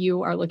if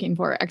you are looking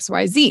for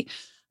XYZ.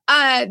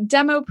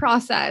 Demo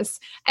process.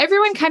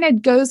 Everyone kind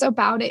of goes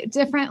about it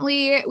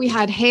differently. We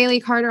had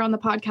Haley Carter on the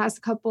podcast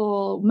a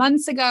couple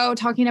months ago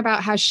talking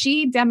about how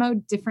she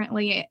demoed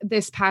differently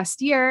this past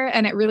year,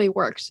 and it really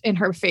worked in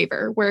her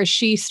favor, where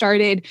she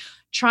started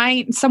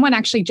someone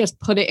actually just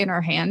put it in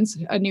her hands,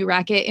 a new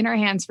racket in her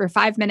hands for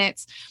 5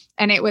 minutes.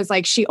 And it was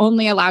like, she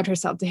only allowed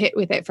herself to hit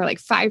with it for like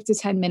 5 to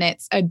 10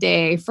 minutes a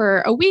day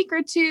for a week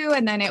or two.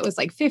 And then it was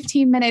like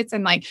 15 minutes.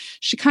 And like,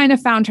 she kind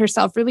of found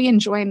herself really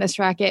enjoying this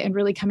racket and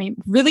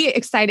really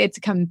excited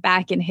to come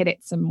back and hit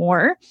it some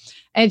more.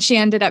 And she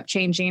ended up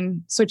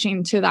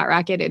switching to that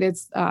racket. It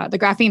is the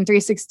Graphene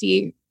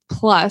 360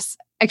 Plus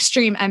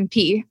Extreme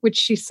MP, which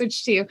she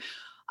switched to.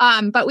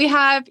 But we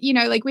have,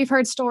 we've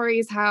heard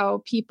stories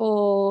how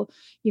people,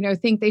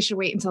 think they should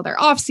wait until they're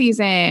off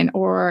season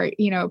or,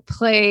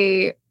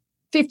 play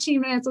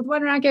 15 minutes with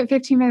one racket,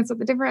 15 minutes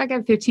with a different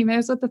racket, 15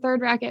 minutes with the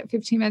third racket,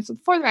 15 minutes with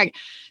the fourth racket.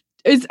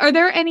 Are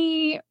there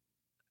any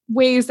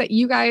ways that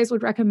you guys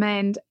would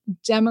recommend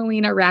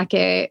demoing a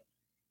racket,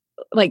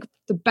 like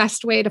the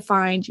best way to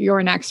find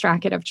your next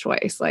racket of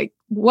choice? Like,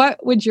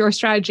 what would your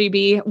strategy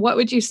be? What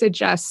would you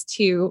suggest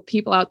to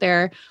people out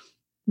there?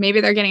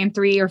 Maybe they're getting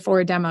 3 or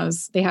 4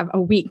 demos. They have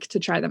a week to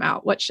try them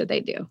out. What should they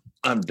do?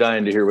 I'm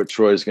dying to hear what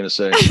Troy's going to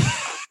say.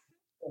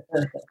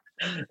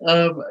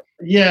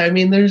 Yeah, I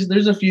mean,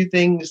 there's a few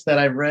things that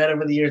I've read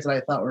over the years that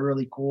I thought were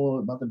really cool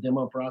about the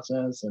demo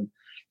process, and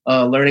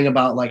learning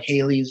about like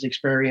Haley's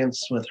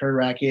experience with her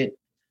racket.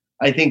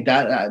 I think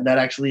that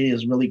actually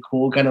is really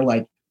cool, kind of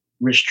like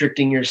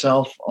restricting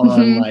yourself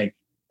on like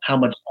how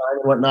much time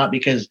and whatnot,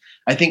 because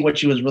I think what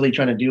she was really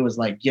trying to do was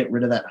like get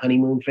rid of that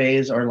honeymoon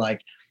phase, or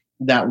like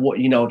that,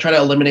 you know, try to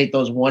eliminate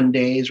those one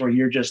days where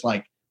you're just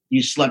like,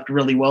 you slept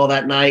really well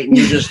that night and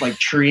you're just like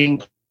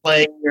treeing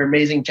playing your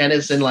amazing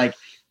tennis, and like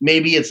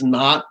maybe it's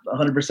not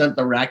 100%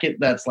 the racket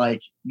that's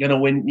like gonna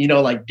win, you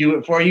know, like do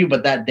it for you,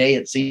 but that day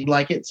it seemed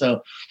like it.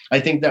 So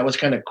I think that was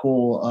kind of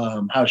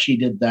cool how she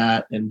did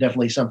that, and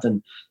definitely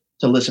something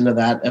to listen to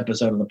that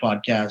episode of the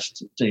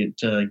podcast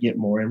to get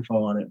more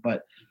info on it.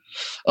 But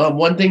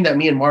one thing that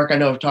me and Mark I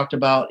know have talked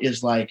about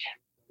is like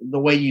the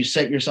way you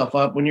set yourself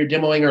up when you're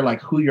demoing, or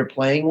like who you're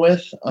playing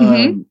with.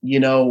 You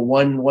know,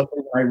 one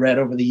thing I read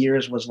over the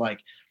years was like,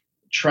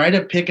 try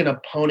to pick an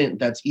opponent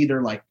that's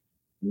either like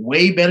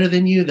way better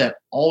than you that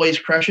always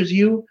crushes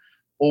you,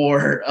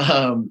 or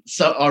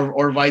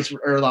or vice,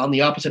 or on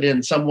the opposite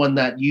end, someone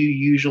that you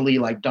usually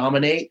like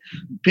dominate.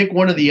 Pick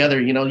one or the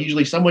other, you know,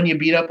 usually someone you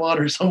beat up on,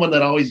 or someone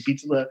that always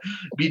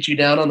beats you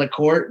down on the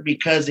court,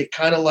 because it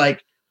kind of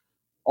like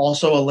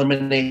also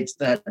eliminates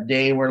that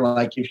day where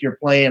like if you're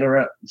playing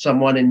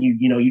someone and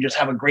you just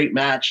have a great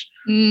match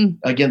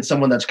against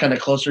someone that's kind of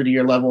closer to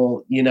your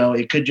level, you know,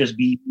 it could just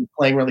be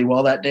playing really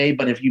well that day.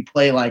 But if you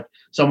play like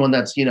someone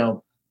that's, you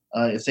know,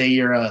 say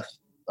you're a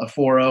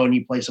 4-0 and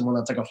you play someone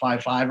that's like a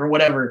 5-5 or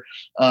whatever,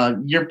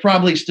 you're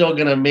probably still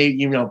gonna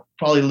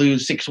probably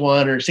lose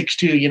 6-1 or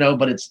 6-2, you know,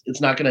 but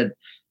it's not gonna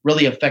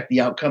really affect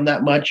the outcome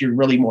that much. You're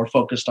really more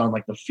focused on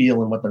like the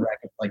feel and what the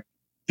racket's like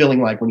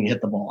feeling like when you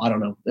hit the ball. I don't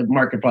know.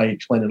 Mark could probably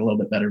explain it a little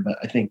bit better, but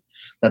I think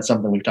that's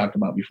something we've talked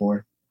about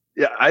before.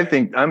 Yeah, I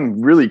think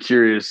I'm really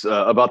curious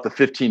about the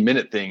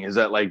 15-minute thing. Is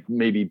that like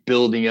maybe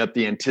building up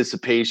the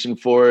anticipation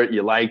for it?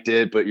 You liked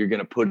it, but you're going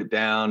to put it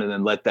down and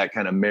then let that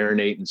kind of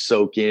marinate and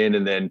soak in,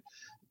 and then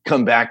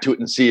come back to it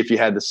and see if you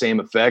had the same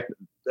effect.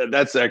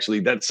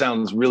 That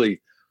sounds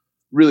really,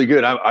 really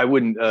good. I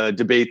wouldn't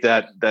debate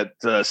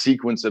that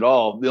sequence at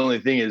all. The only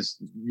thing is,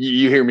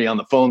 you hear me on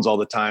the phones all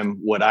the time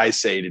what I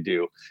say to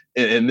do,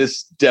 and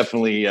this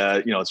definitely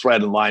it's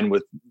right in line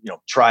with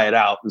try it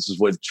out. This is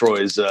what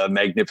Troy's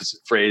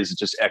magnificent phrase. It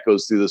just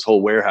echoes through this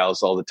whole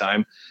warehouse all the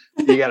time.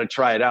 You got to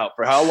try it out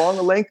for how long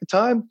a length of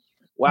time?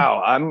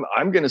 Wow,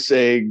 I'm going to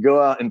say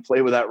go out and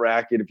play with that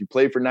racket. If you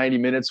play for 90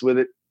 minutes with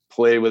it,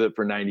 play with it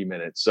for 90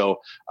 minutes. So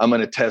I'm going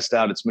to test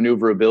out its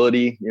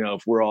maneuverability. You know,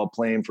 if we're all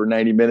playing for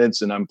 90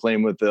 minutes and I'm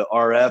playing with the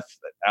RF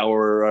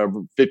hour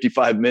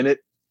 55 minute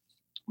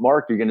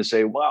Mark, you're going to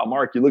say, wow,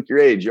 Mark, you look your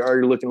age. You're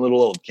already looking a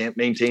little old. Can't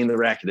maintain the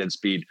racket head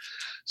speed.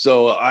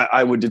 So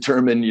I would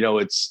determine,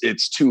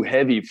 it's too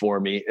heavy for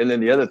me. And then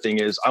the other thing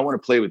is, I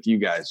want to play with you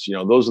guys.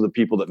 Those are the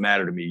people that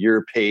matter to me.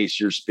 Your pace,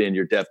 your spin,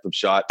 your depth of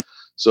shot.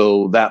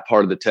 So that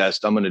part of the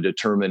test, I'm going to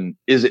determine,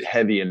 is it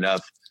heavy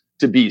enough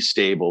to be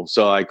stable?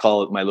 So I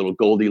call it my little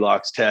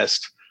Goldilocks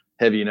test: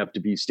 heavy enough to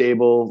be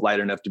stable, light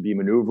enough to be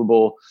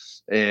maneuverable.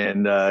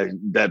 And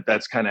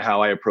that's kind of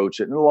how I approach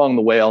it. And along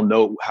the way, I'll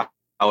know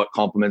how it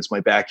complements my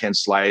backhand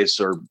slice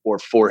or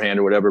forehand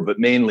or whatever. But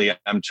mainly,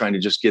 I'm trying to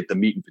just get the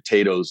meat and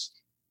potatoes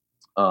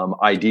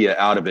idea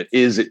out of it.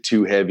 Is it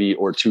too heavy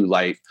or too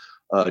light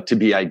to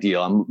be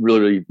ideal? I'm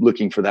really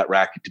looking for that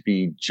racket to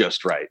be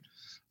just right.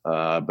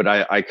 But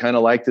I kind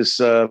of like this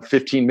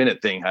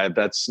 15-minute thing.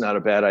 That's not a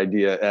bad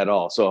idea at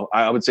all. So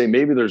I would say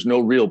maybe there's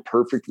no real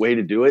perfect way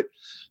to do it.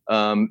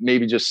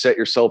 Maybe just set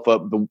yourself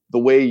up the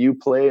way you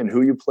play and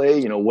who you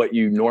play, what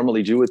you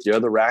normally do with the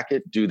other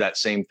racket, do that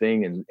same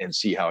thing and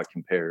see how it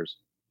compares.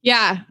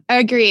 Yeah,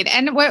 agreed.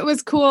 And what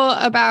was cool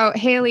about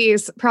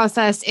Haley's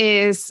process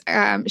is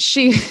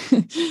she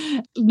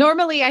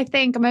normally, I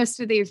think most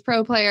of these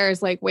pro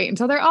players like wait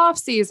until their off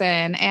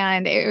season,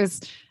 and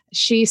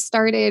she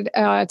started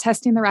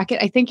testing the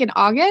racket, I think in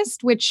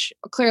August, which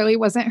clearly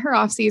wasn't her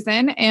off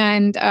season,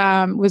 and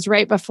was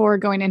right before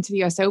going into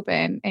the US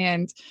Open.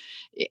 And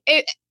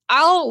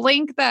I'll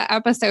link the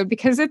episode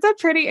because it's a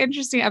pretty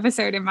interesting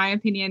episode, in my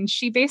opinion.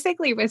 She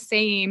basically was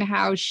saying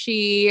how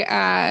she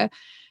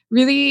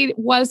really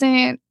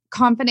wasn't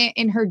confident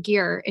in her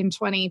gear in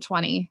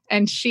 2020,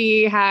 and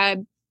she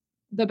had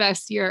the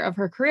best year of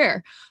her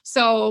career.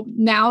 So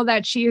now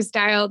that she's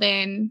dialed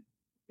in,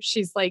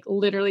 she's like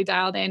literally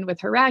dialed in with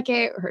her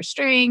racket, her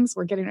strings.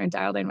 We're getting her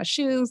dialed in with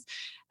shoes.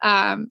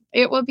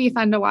 It will be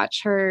fun to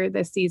watch her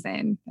this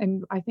season.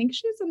 And I think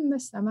she's in the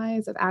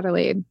semis of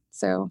Adelaide.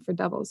 So for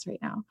doubles right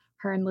now,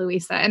 her and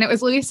Louisa. And it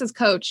was Louisa's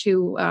coach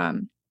who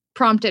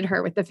prompted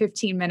her with the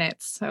 15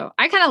 minutes. So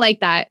I kind of like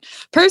that.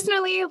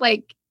 Personally,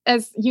 like,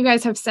 as you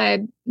guys have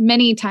said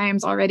many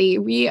times already,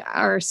 we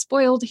are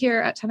spoiled here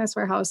at Tennis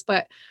Warehouse,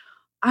 but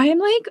I'm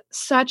like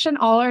such an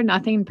all or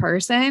nothing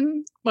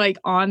person, like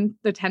on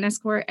the tennis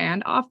court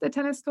and off the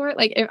tennis court.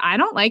 Like if I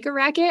don't like a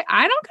racket,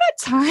 I don't got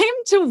time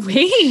to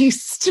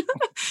waste.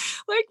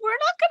 Like we're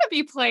not going to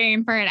be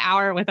playing for an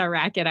hour with a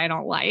racket I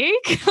don't like.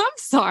 I'm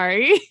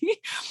sorry.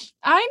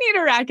 I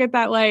need a racket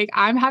that like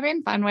I'm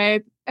having fun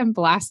with and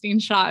blasting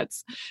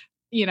shots,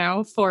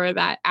 for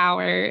that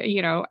hour,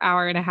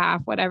 hour and a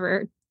half,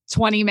 whatever,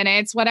 20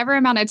 minutes, whatever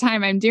amount of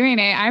time I'm doing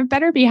it, I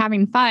better be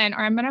having fun or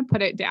I'm going to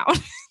put it down.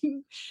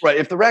 Right.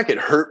 If the racket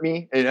hurt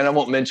me, and I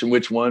won't mention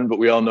which one, but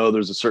we all know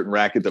there's a certain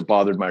racket that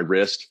bothered my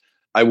wrist,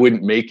 I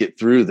wouldn't make it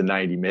through the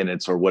 90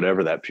 minutes or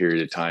whatever that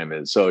period of time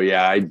is. So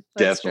yeah,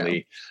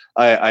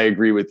 I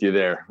agree with you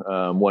there.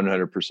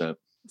 100%.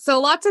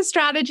 So lots of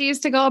strategies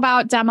to go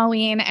about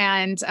demoing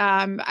and,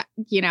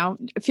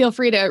 feel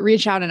free to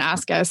reach out and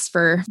ask us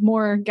for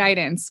more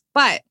guidance,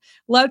 but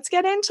let's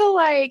get into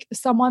like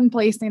someone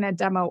placing a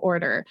demo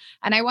order.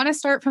 And I want to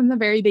start from the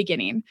very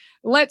beginning.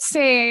 Let's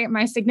say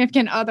my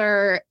significant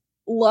other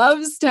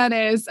loves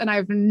tennis and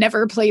I've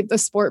never played the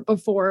sport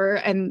before.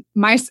 And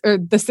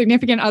the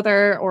significant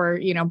other or,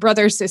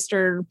 brother,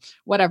 sister,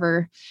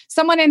 whatever,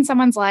 someone in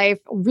someone's life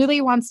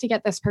really wants to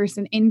get this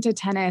person into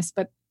tennis,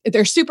 but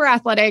they're super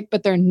athletic,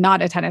 but they're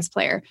not a tennis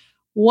player.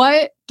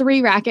 What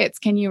 3 rackets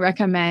can you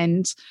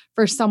recommend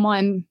for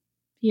someone,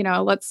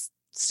 let's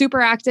super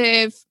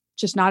active,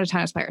 just not a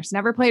tennis player,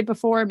 never played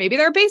before. Maybe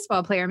they're a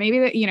baseball player. Maybe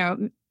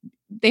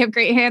they have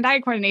great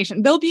hand-eye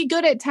coordination. They'll be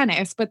good at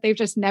tennis, but they've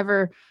just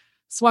never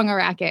swung a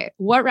racket.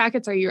 What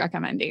rackets are you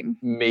recommending?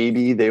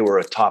 Maybe they were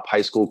a top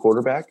high school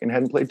quarterback and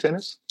hadn't played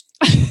tennis.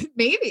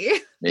 Maybe.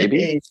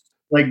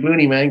 Like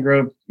Booney, man,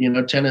 grew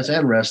up, tennis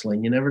and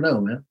wrestling. You never know,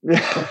 man.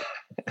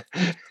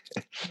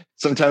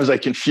 Sometimes I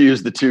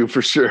confuse the two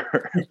for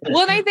sure.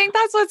 Well, I think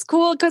that's what's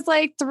cool because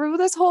like through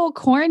this whole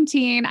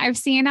quarantine, I've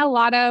seen a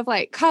lot of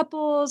like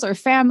couples or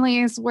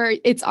families where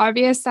it's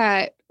obvious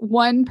that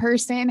one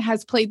person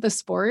has played the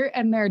sport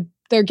and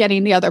they're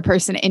getting the other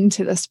person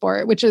into the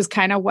sport, which is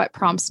kind of what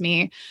prompts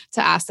me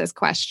to ask this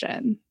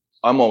question.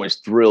 I'm always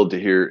thrilled to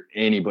hear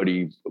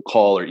anybody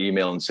call or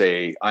email and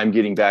say, I'm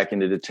getting back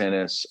into the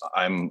tennis.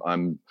 I'm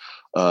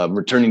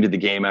returning to the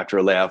game after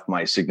I left.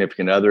 My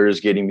significant other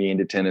is getting me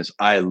into tennis.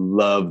 I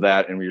love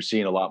that. And we're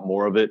seeing a lot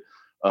more of it.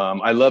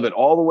 I love it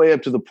all the way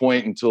up to the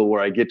point until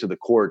where I get to the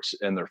courts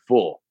and they're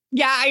full.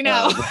 Yeah, I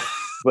know.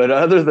 But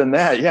other than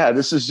that, yeah,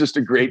 this is just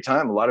a great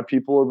time. A lot of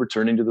people are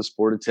returning to the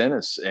sport of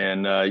tennis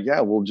and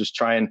we'll just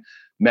try and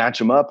match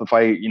them up. If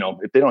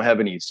if they don't have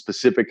any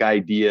specific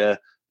idea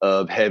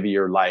of heavy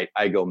or light,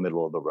 I go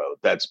middle of the road.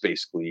 That's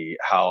basically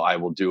how I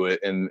will do it.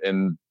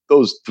 And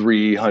those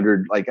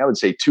 300, like I would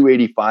say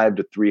 285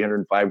 to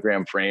 305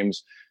 gram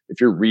frames, if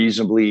you're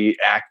reasonably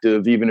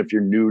active, even if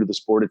you're new to the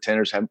sport of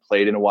tennis, haven't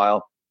played in a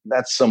while,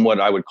 that's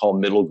somewhat I would call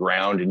middle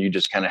ground. And you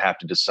just kind of have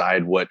to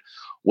decide what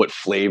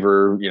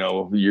flavor,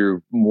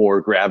 you're more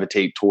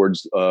gravitate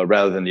towards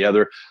rather than the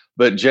other.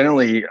 But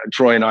generally,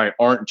 Troy and I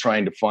aren't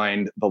trying to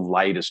find the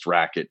lightest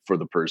racket for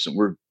the person.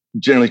 We're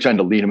generally trying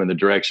to lead them in the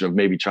direction of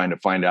maybe trying to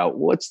find out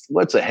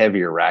what's a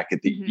heavier racket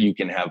that you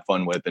can have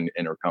fun with and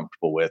are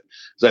comfortable with.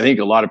 So I think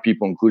a lot of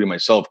people, including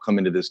myself, come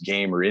into this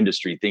game or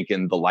industry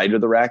thinking the lighter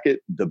the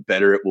racket, the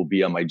better it will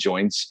be on my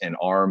joints and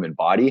arm and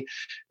body.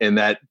 And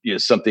that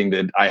is something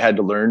that I had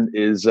to learn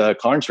is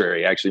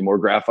contrary. Actually, more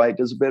graphite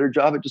does a better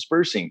job at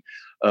dispersing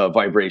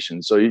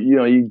vibration. So,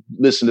 you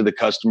listen to the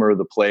customer or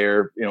the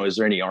player, is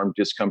there any arm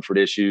discomfort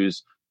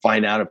issues?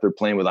 Find out if they're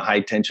playing with a high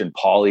tension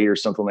poly or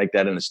something like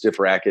that in a stiff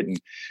racket and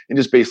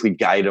just basically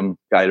guide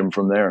them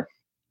from there.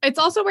 It's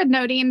also worth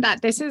noting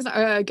that this is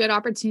a good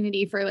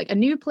opportunity for like a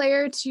new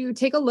player to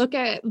take a look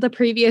at the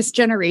previous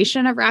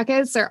generation of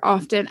rackets. They're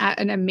often at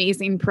an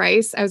amazing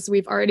price. As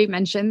we've already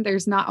mentioned,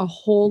 there's not a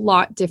whole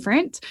lot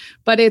different,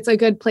 but it's a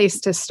good place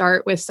to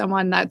start with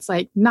someone that's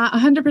like not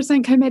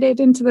 100%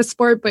 committed into the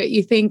sport, but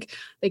you think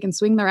they can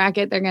swing the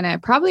racket. They're going to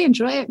probably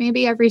enjoy it.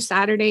 Maybe every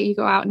Saturday you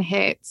go out and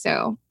hit.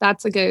 So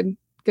that's a good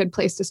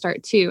place to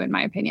start too, in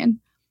my opinion.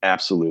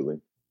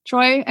 Absolutely.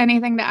 Troy,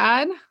 anything to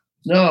add?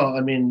 No, I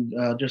mean,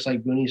 just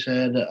like Booney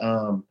said,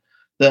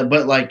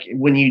 but like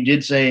when you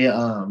did say,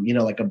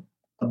 like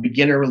a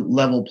beginner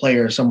level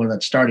player, someone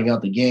that's starting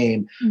out the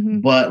game,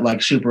 but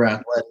like super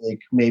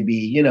athletic, maybe,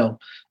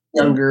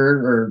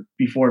 younger or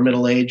before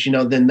middle age,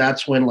 then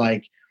that's when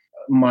like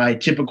my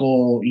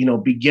typical,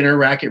 beginner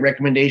racket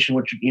recommendation,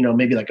 which,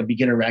 maybe like a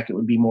beginner racket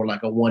would be more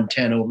like a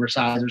 110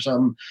 oversized or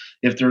something.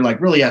 If they're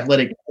like really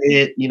athletic,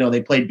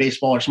 they played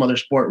baseball or some other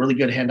sport, really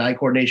good hand-eye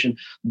coordination.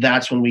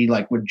 That's when we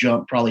like would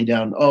jump probably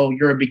down. Oh,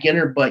 you're a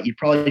beginner, but you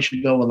probably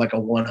should go with like a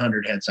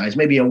 100 head size,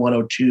 maybe a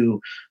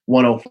 102,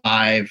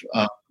 105,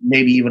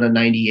 maybe even a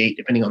 98,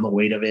 depending on the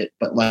weight of it.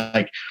 But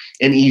like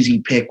an easy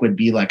pick would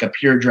be like a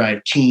Pure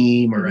Drive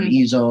Team or an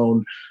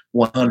E-Zone.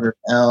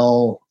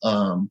 100L,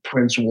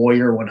 Prince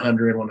Warrior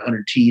 100,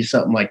 100T,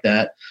 something like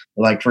that.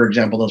 Like, for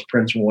example, those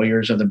Prince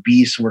Warriors or the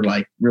Beasts were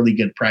like really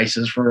good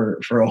prices for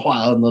a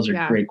while, and those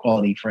are great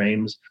quality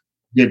frames,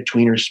 good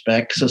tweener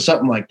spec. So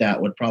something like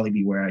that would probably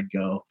be where I'd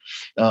go.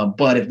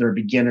 But if they're a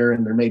beginner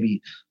and they're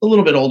maybe a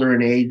little bit older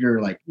in age,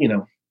 or like,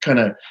 kind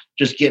of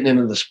just getting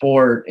into the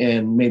sport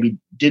and maybe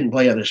didn't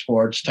play other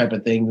sports type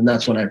of thing, then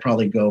that's when I'd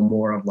probably go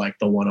more of like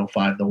the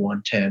 105, the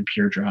 110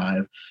 pure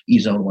drive,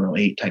 E-Zone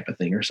 108 type of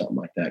thing, or something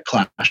like that,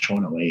 Clash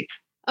 108.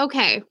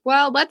 Okay,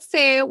 well, let's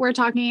say we're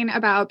talking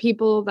about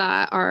people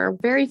that are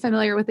very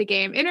familiar with the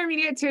game,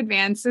 intermediate to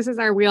advanced. This is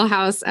our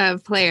wheelhouse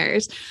of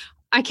players.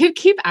 I could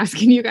keep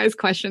asking you guys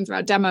questions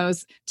about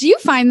demos. Do you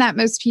find that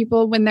most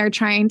people, when they're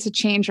trying to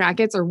change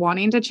rackets or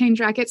wanting to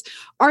change rackets,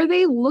 are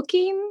they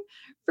looking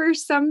for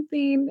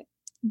something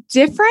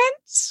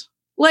different?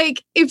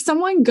 Like, if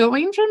someone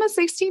going from a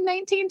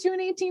 1619 to an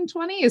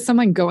 1820, is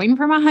someone going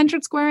from a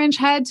 100 square inch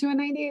head to a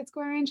 98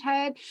 square inch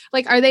head?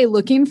 Like, are they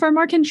looking for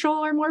more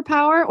control or more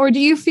power? Or do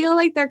you feel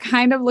like they're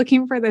kind of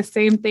looking for the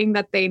same thing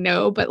that they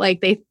know, but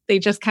like they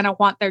just kind of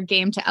want their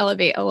game to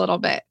elevate a little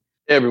bit?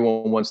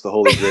 Everyone wants the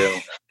holy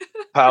grail.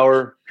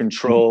 Power,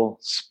 control,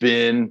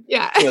 spin.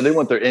 Yeah. They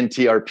want their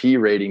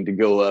NTRP rating to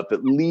go up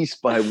at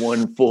least by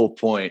 1 full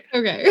point.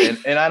 Okay.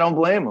 And I don't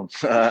blame them.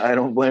 I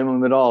don't blame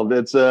them at all.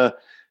 It's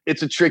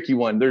a tricky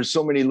one. There's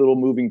so many little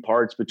moving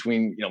parts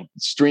between,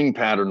 string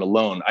pattern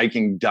alone. I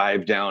can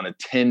dive down a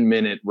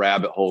 10-minute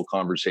rabbit hole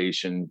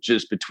conversation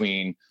just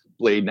between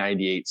blade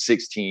 98,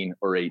 16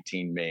 or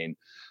 18 main.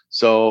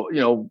 So,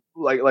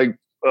 like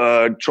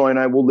Troy and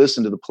I will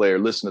listen to the player,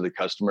 listen to the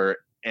customer.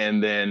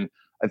 And then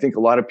I think a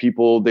lot of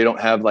people, they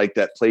don't have like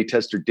that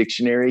playtester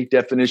dictionary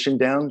definition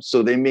down.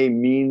 So they may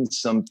mean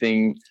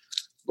something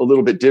a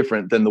little bit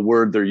different than the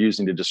word they're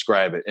using to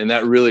describe it. And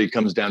that really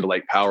comes down to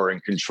like power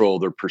and control,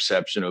 their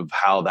perception of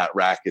how that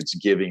racket's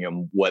giving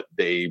them what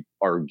they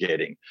are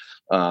getting.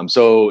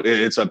 So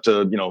it's up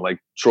to, like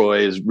Troy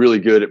is really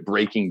good at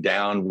breaking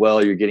down,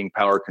 well, you're getting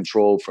power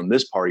control from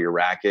this part of your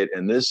racket.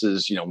 And this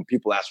is, when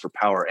people ask for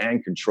power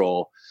and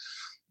control,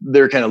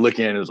 they're kind of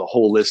looking at it as a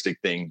holistic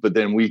thing, but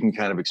then we can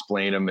kind of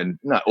explain them and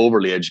not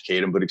overly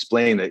educate them, but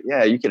explain that,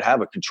 yeah, you could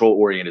have a control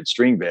oriented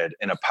string bed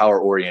and a power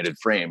oriented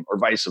frame or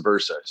vice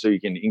versa. So you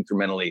can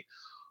incrementally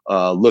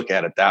look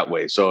at it that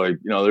way. So,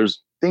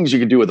 there's things you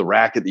could do with a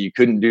racket that you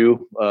couldn't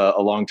do a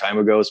long time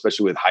ago,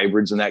 especially with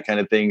hybrids and that kind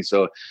of thing.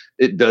 So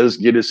it does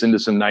get us into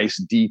some nice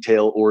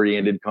detail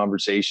oriented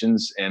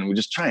conversations, and we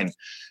just try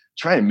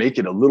and make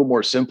it a little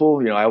more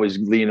simple. I always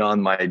lean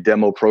on my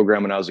demo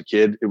program when I was a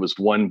kid. It was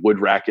one wood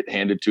racket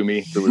handed to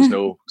me. There was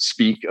no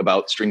speak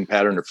about string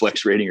pattern or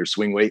flex rating or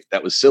swing weight.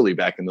 That was silly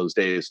back in those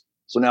days.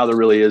 So now there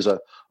really is a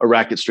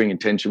racket string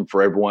intention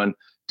for everyone.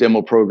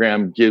 Demo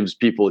program gives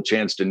people a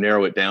chance to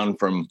narrow it down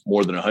from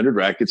more than 100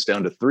 rackets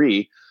down to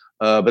 3.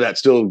 But that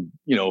still,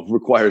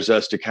 requires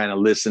us to kind of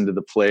listen to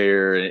the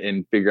player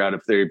and figure out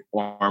if they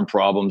arm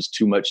problems,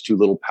 too much, too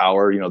little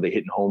power, they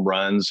hitting home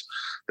runs,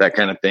 that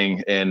kind of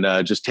thing. And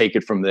just take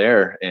it from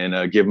there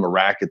and give them a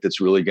racket that's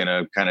really going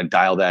to kind of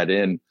dial that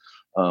in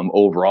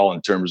overall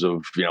in terms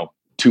of,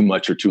 too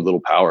much or too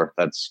little power.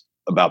 That's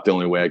about the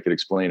only way I could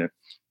explain it.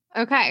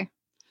 Okay.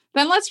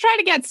 Then let's try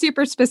to get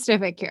super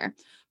specific here.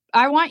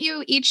 I want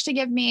you each to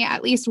give me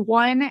at least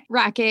one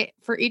racket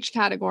for each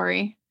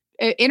category.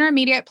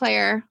 Intermediate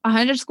player,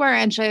 100 square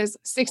inches,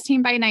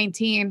 16 by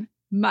 19,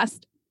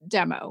 must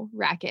demo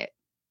racket.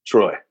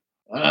 Troy.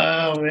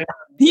 Oh, man.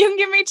 You can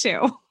give me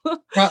 2.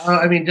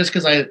 I mean, just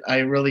because I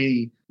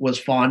really was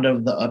fond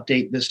of the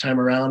update this time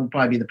around,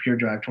 probably the Pure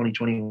Drive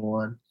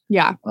 2021.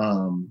 Yeah.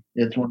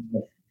 It's one of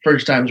the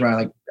first times where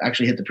I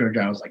actually hit the Pure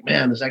Drive. I was like,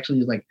 man, this actually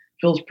is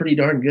feels pretty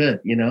darn good,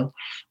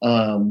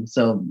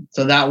 So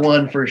that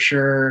one for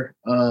sure.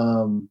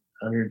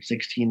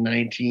 116,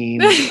 19.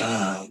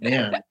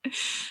 Man.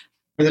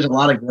 There's a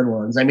lot of good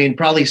ones. I mean,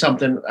 probably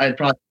I'd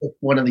probably pick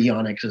one of the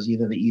Yonex,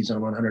 either the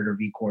E-Zone 100 or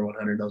V-Core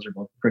 100. Those are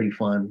both pretty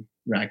fun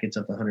rackets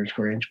at the 100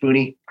 square inch.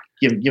 Booney,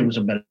 give them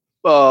some better.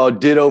 Oh,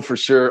 ditto for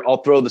sure.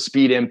 I'll throw the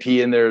Speed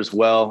MP in there as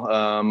well.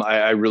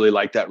 I really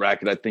like that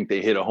racket. I think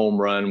they hit a home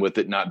run with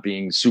it not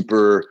being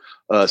super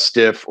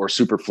stiff or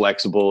super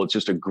flexible. It's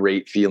just a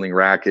great feeling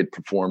racket,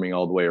 performing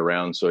all the way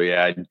around. So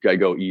yeah, I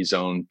go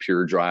E-Zone,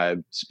 Pure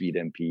Drive, Speed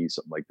MP,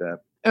 something like that.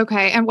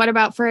 Okay. And what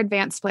about for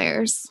advanced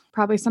players?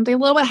 Probably something a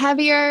little bit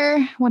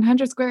heavier,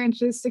 100 square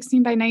inches,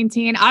 16 by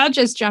 19. I'll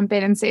just jump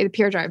in and say the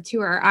Pure Drive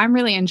Tour. I'm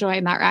really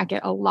enjoying that racket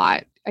a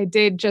lot. I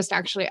did just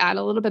actually add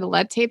a little bit of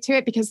lead tape to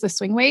it because the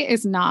swing weight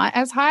is not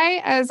as high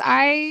as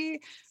I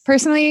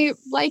personally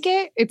like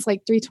it. It's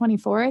like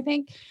 324, I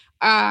think.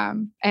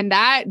 And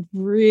that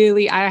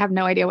really, I have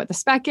no idea what the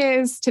spec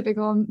is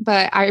typical,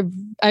 but I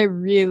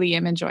really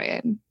am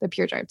enjoying the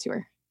Pure Drive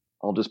Tour.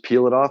 I'll just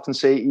peel it off and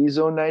say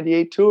E-Zone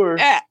 98 Tour.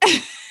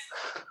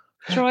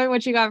 Troy,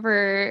 what you got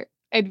for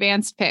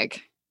advanced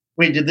pick?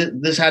 Wait,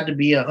 did this had to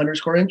be 100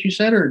 score inch, you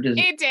said, or did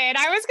it did?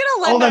 I was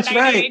going to let the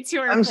 98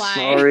 Tour I'm fly.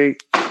 Sorry.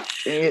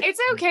 It's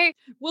okay.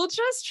 We'll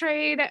just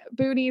trade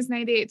Booney's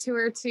 98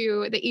 Tour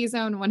to the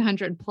E-Zone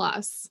 100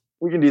 Plus.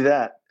 We can do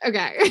that.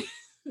 Okay.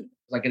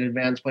 Like an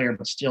advanced player,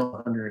 but still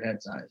 100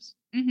 head size.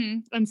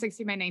 And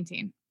 60 by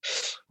 19.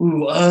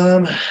 Ooh,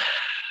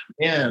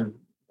 man,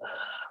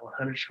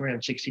 100 square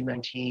and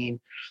 6019.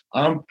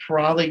 I'm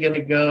probably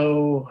gonna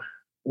go.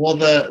 Well,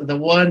 the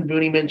one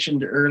Booney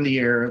mentioned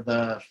earlier,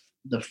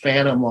 the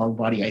Phantom long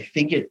body. I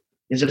think it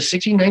is it a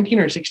 1619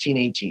 or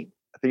 1618.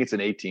 I think it's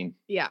an 18.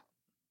 Yeah.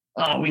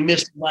 Oh, we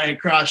missed by a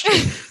cross.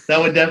 That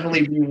would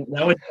definitely be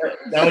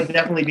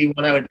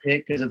one I would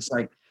pick because it's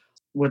like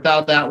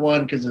without that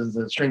one because of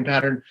the string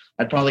pattern,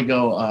 I'd probably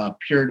go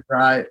Pure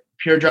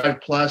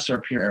Drive Plus or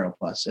Pure Aero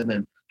Plus, and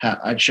then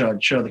I'd show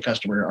the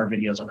customer our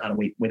videos on how to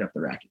weight up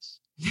the rackets.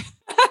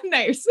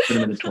 Nice. Put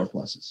them in the Tour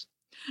Pluses.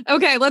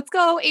 Okay, let's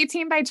go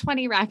 18 by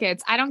 20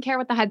 rackets. I don't care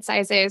what the head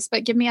size is,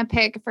 but give me a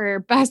pick for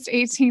best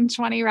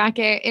 18-20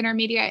 racket,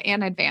 intermediate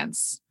and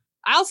advanced.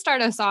 I'll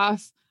start us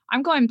off.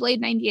 I'm going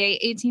Blade 98,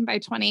 18 by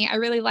 20. I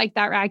really like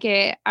that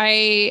racket.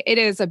 It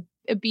is a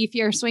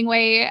beefier swing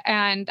weight,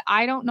 and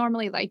I don't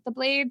normally like the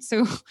Blade.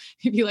 So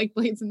if you like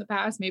Blades in the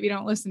past, maybe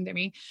don't listen to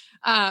me.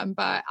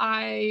 But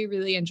I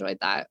really enjoyed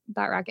that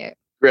racket.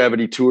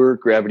 Gravity Tour,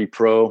 Gravity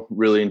Pro,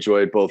 really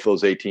enjoyed both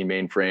those 18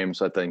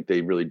 mainframes. I think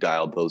they really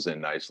dialed those in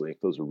nicely.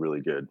 Those are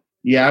really good.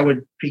 Yeah, I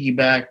would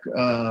piggyback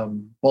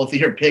both of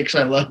your picks.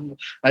 I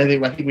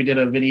think we did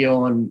a video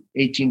on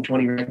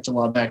 1820 rackets a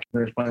while back.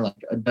 There's probably like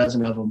a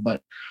dozen of them,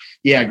 but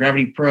yeah,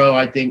 Gravity Pro,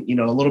 I think, a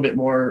little bit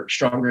more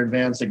stronger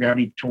advanced. The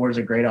Gravity Tour is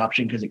a great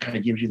option because it kind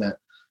of gives you that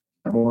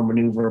more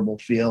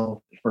maneuverable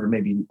feel for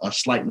maybe a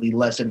slightly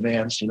less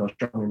advanced, strong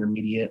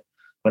intermediate,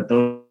 but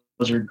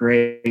those are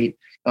great.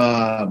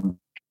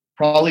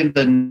 Probably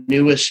the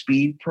newest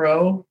Speed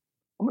Pro.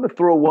 I'm going to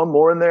throw one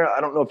more in there.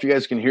 I don't know if you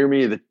guys can hear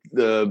me.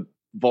 The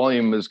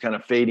volume is kind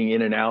of fading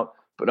in and out,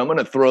 but I'm going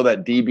to throw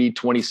that DB26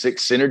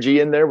 Synergy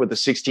in there with the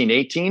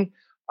 1618.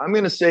 I'm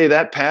going to say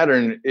that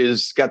pattern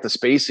is got the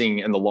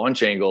spacing and the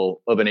launch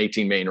angle of an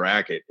 18 main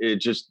racket.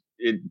 It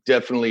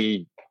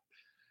definitely,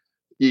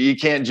 you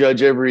can't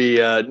judge every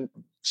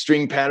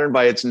string pattern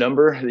by its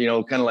number,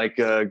 kind of like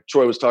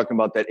Troy was talking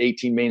about that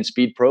 18 main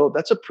Speed Pro.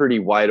 That's a pretty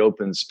wide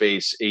open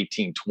space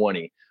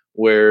 1820.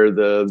 Where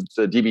the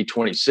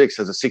DB26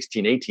 has a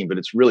 1618, but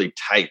it's really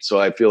tight. So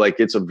I feel like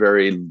it's a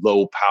very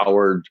low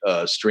powered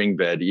string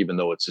bed, even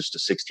though it's just a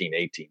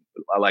 1618.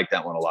 I like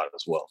that one a lot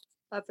as well.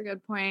 That's a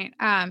good point.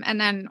 And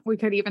then we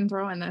could even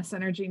throw in the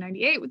Synergy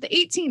 98 with the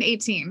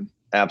 1818.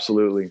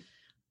 Absolutely.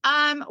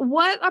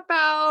 What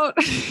about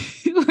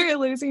we're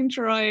losing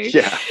Troy?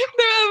 Yeah.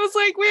 I was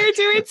like, we're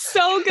doing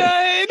so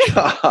good.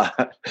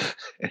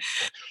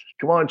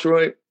 Come on,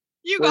 Troy.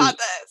 You got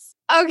this.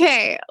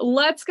 Okay,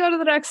 let's go to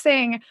the next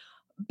thing.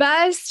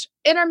 Best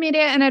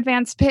intermediate and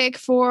advanced pick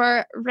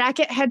for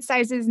racket head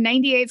sizes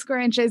 98 square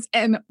inches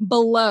and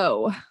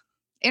below.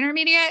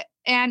 Intermediate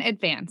and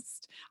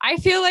advanced. I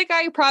feel like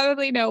I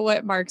probably know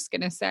what Mark's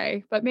going to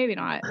say, but maybe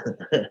not.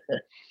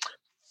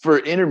 For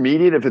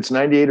intermediate, if it's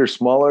 98 or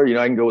smaller,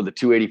 I can go with the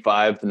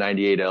 285, the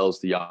 98Ls,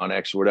 the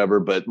Yonex or whatever.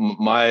 But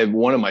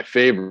one of my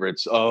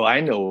favorites, I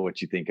know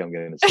what you think I'm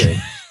going to say.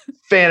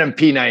 Phantom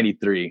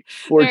P93,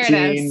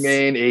 14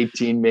 main,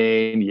 18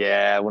 main.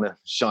 Yeah, one of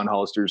Sean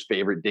Hollister's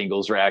favorite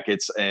Dingles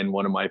rackets and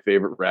one of my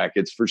favorite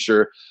rackets for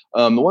sure.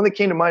 The one that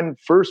came to mind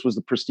first was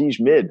the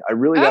Prestige Mid. I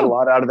really got a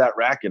lot out of that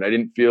racket. I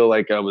didn't feel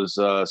like I was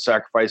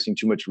sacrificing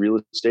too much real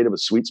estate of a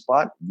sweet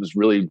spot. It was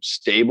really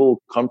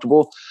stable,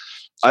 comfortable.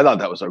 I thought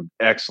that was an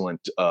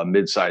excellent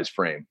mid-size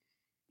frame.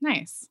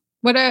 Nice.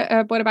 What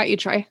about you,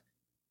 Troy?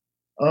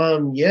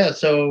 Yeah,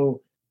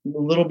 so a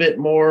little bit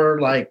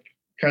more like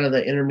kind of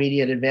the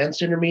intermediate,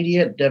 advanced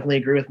intermediate. Definitely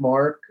agree with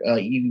Mark.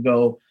 You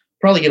can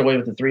probably get away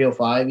with the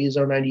 305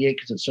 EZO 98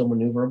 because it's so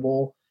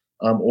maneuverable,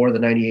 or the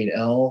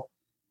 98L.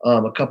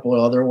 A couple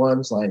of other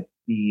ones like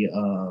you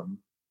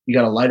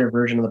got a lighter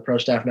version of the Pro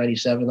Staff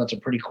 97. That's a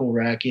pretty cool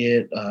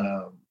racket.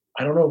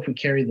 I don't know if we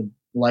carry the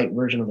light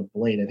version of the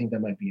Blade. I think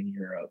that might be in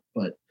Europe,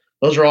 but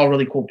those are all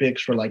really cool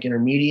picks for like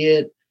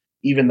intermediate.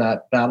 Even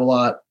that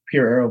Babolat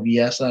Pure Aero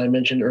VS that I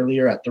mentioned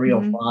earlier at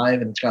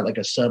 305, and it's got like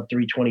a sub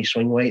 320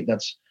 swing weight.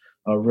 That's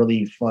a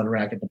really fun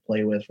racket to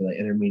play with for the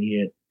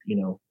intermediate,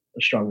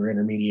 a stronger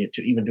intermediate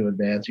to even to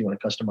advance. You want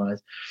to customize,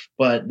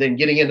 but then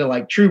getting into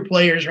like true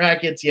players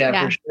rackets,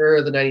 for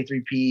sure. The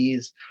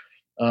 93Ps.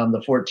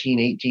 The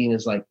 1418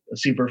 is like a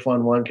super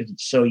fun one because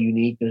it's so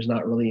unique. There's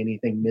not really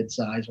anything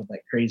mid-size with that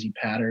crazy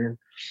pattern.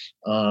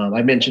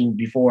 I mentioned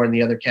before in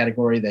the other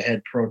category, the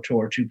Head Pro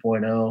Tour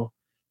 2.0.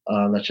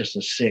 That's just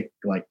a sick,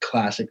 like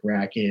classic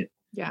racket.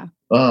 Yeah.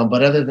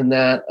 But other than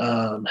that,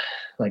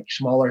 like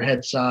smaller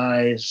head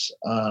size,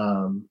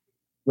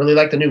 really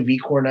like the new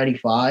VCore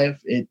 95.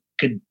 It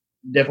could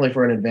definitely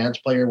for an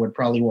advanced player would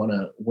probably want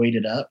to weight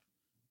it up.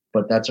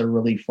 But that's a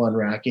really fun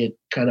racket,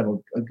 kind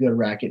of a good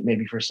racket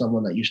maybe for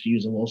someone that used to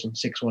use a Wilson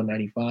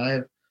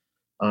 6195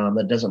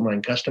 that doesn't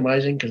mind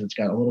customizing because it's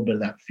got a little bit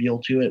of that feel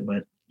to it,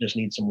 but just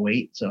needs some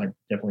weight. So I'd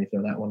definitely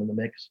throw that one in the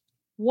mix.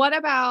 What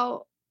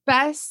about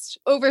best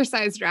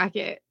oversized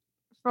racket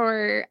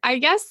for, I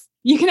guess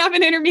You can have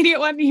an intermediate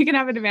one. You can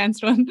have an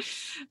advanced one.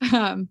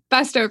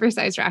 Best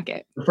oversized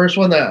racket. The first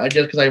one that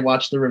because I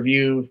watched the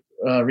review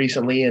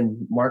recently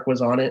and Mark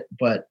was on it,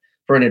 but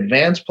for an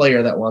advanced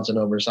player that wants an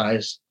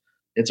oversized,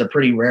 it's a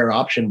pretty rare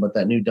option. But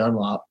that new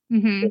Dunlop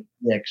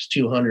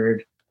X200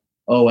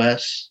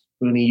 OS,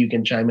 Booney, you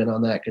can chime in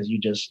on that because you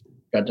just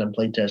got done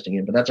play testing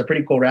it. But that's a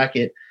pretty cool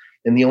racket.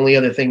 And the only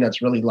other thing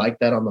that's really like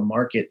that on the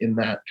market in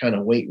that kind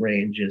of weight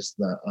range is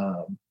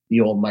the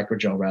old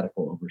Microgel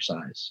Radical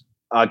Oversize.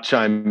 I'll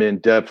chime in,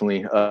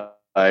 definitely.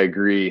 I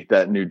agree.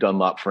 That new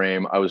Dunlop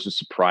frame, I was just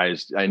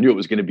surprised. I knew it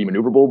was going to be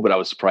maneuverable, but I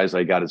was surprised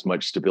I got as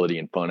much stability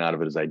and fun out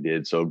of it as I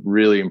did. So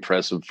really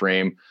impressive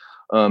frame.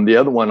 The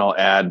other one I'll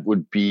add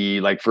would be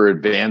like for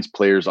advanced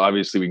players,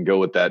 obviously we can go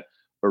with that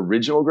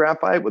original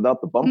graphite without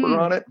the bumper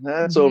on it.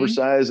 That's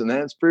oversized and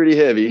that's pretty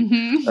heavy.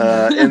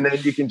 And then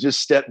you can just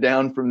step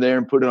down from there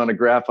and put it on a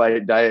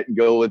graphite diet and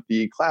go with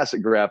the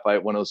classic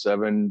graphite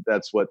 107.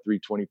 That's what,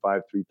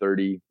 325,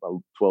 330,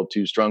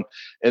 12.2 strung.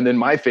 And then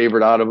my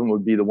favorite out of them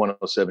would be the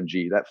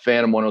 107G, that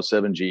Phantom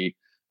 107G.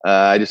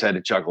 I just had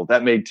to chuckle.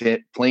 That made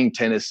playing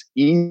tennis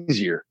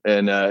easier.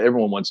 And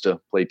everyone wants to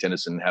play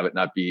tennis and have it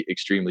not be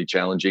extremely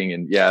challenging.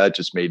 And yeah, that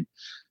just made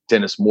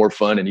tennis more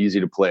fun and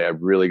easy to play.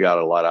 I've really got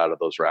a lot out of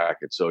those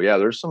rackets. So yeah,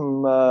 there's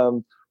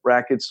some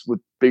rackets with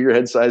bigger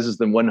head sizes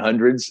than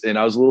 100s. And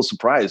I was a little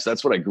surprised.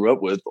 That's what I grew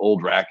up with,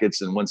 old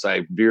rackets. And once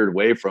I veered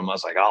away from them, I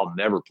was like, I'll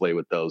never play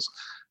with those.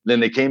 Then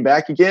they came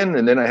back again.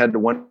 And then I had to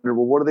wonder,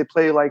 well, what do they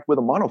play like with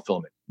a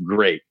monofilament?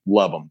 Great.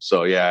 Love them.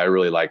 So yeah, I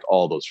really like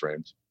all those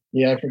frames.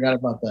 Yeah, I forgot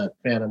about that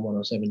Phantom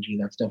 107G.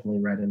 That's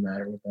definitely right in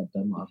there with that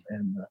Dunlop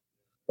and the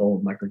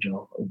old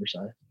Microgel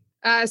Oversize.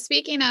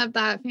 Speaking of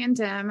that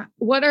Phantom,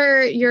 what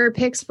are your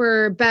picks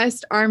for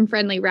best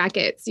arm-friendly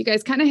rackets? You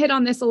guys kind of hit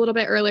on this a little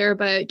bit earlier,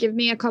 but give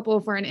me a couple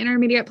for an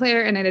intermediate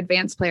player and an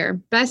advanced player.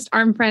 Best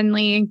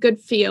arm-friendly, good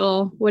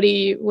feel. What do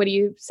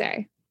you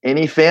say?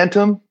 Any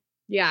Phantom?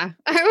 Yeah,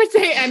 I would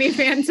say any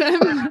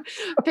Phantom.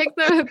 pick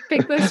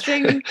the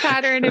string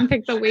pattern and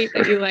pick the weight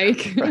that you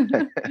like.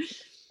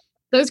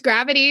 Those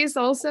gravities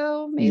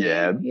also, maybe.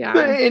 Yeah.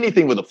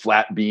 Anything with a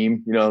flat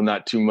beam,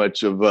 not too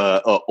much of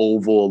a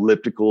oval,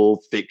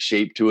 elliptical, thick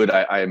shape to it.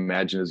 I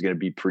imagine is going to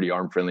be pretty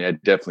arm friendly. I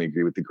definitely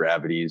agree with the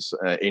gravities.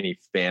 Any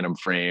Phantom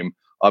frame,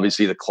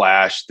 obviously the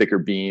Clash, thicker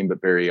beam, but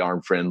very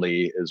arm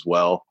friendly as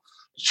well.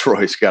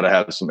 Troy's got to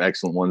have some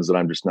excellent ones that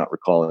I'm just not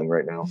recalling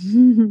right now.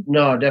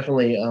 No,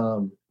 definitely.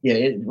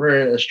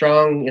 We're a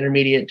strong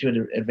intermediate to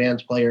an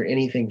advanced player.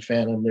 Anything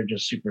Phantom, they're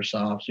just super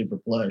soft, super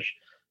plush,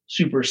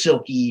 super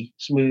silky,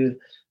 smooth.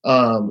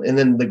 And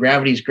then the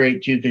gravity is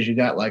great too, because you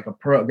got like a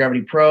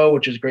Gravity Pro,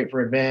 which is great for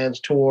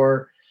advanced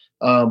tour.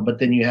 But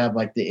then you have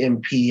like the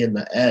MP and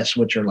the S,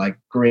 which are like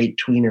great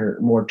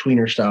more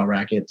tweener style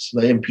rackets.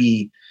 The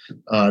MP,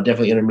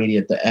 definitely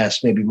intermediate. The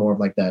S, maybe more of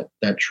like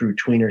that true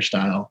tweener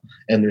style,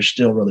 and they're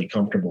still really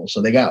comfortable.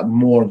 So they got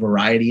more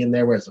variety in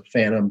there, whereas the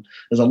Phantom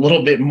is a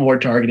little bit more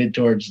targeted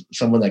towards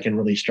someone that can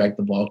really strike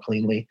the ball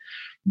cleanly.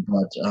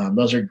 But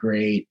those are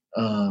great.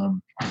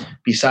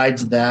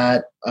 Besides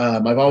that,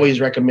 I've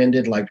always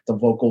recommended like the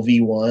Vocal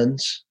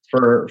V1s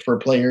for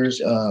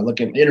players,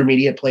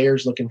 intermediate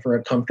players looking for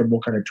a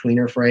comfortable kind of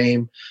tweener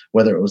frame,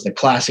 whether it was the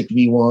classic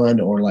V1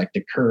 or like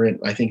the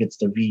current, I think it's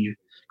the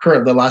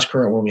last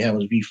current one we had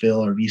was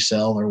V-Fill or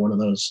V-Cell or one of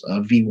those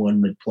V1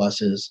 mid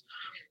pluses.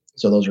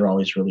 So those are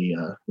always really,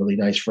 really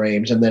nice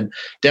frames. And then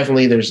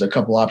definitely there's a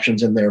couple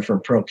options in there from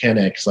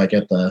ProKennex, like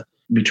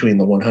between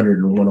the 100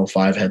 and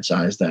 105 head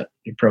size, that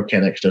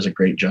ProKennex does a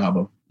great job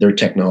of their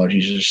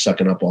technologies just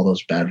sucking up all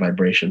those bad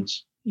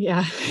vibrations.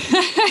 Yeah,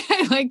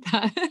 I like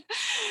that.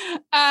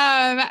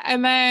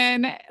 And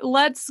then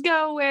let's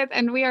go with,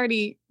 and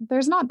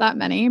there's not that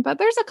many, but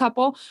there's a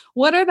couple.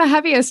 What are the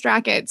heaviest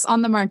rackets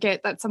on the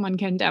market that someone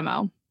can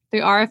demo? The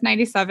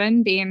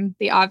RF97 being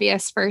the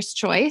obvious first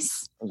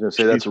choice. I was going to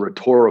say that's a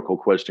rhetorical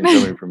question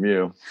coming from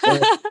you.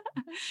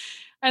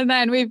 And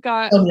then we've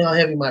got... Tell me how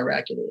heavy my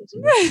racket is.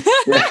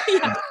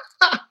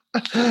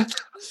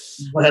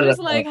 Just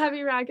like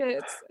heavy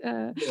rackets.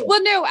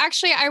 Well, no,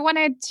 actually, I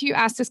wanted to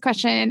ask this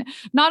question,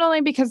 not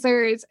only because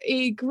there's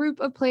a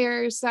group of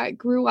players that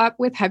grew up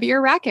with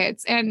heavier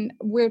rackets, and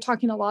we're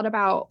talking a lot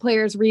about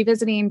players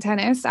revisiting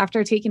tennis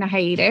after taking a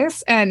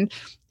hiatus. And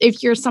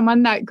if you're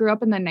someone that grew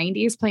up in the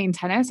 90s playing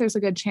tennis, there's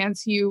a good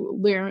chance you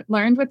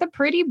learned with a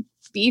pretty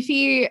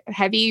beefy,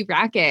 heavy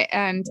racket.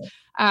 And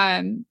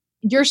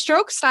your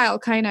stroke style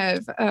kind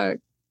of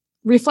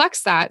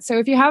reflects that. So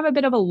if you have a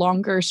bit of a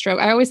longer stroke,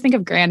 I always think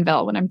of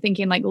Granville when I'm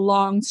thinking like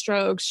long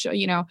strokes,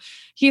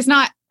 he's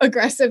not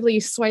aggressively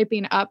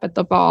swiping up at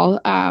the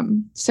ball.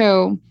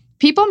 So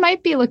people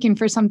might be looking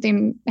for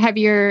something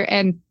heavier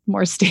and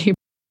more stable.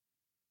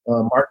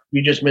 Mark,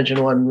 you just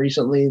mentioned one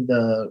recently,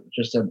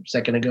 just a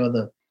second ago,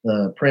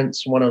 the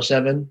Prince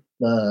 107,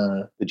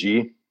 the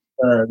G,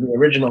 the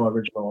original,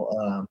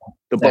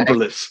 the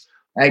bumperless.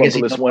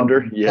 Bumperless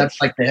Wonder. Yes.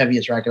 That's like the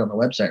heaviest racket on the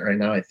website right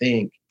now, I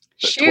think.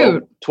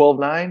 Shoot.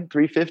 12.9,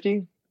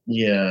 350?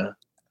 Yeah.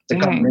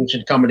 It's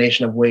a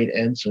combination of weight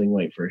and swing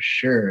weight for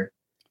sure.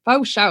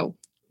 Oh, show.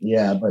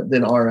 Yeah, but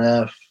then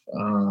RF,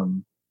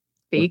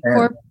 B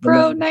Corp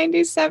Pro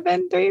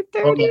 97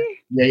 330.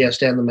 Yeah,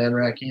 Stan the Man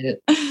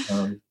racket,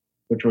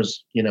 which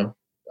was,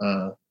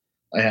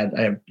 I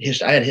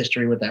had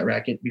history with that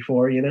racket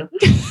before,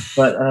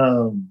 but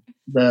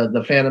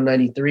the Phantom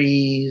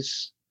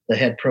 93s, the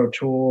Head Pro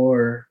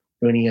Tour,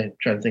 I'm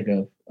trying to think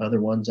of other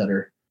ones that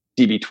are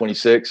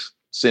DB26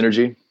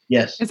 Synergy.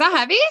 Yes. Is that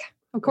heavy?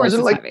 Of course, Isn't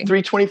it's it like heavy.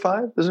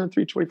 325? Isn't it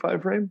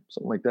 325 frame?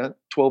 Something like that.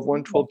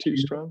 12-1, 12-2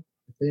 strong.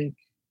 I think.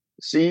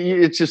 See,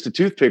 it's just a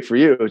toothpick for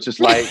you. It's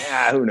just like,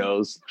 who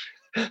knows?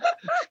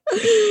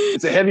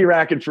 It's a heavy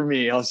racket for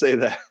me. I'll say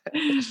that.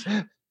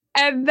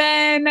 And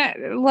then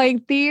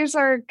like these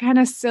are kind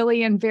of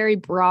silly and very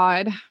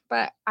broad,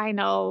 but I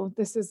know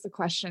this is the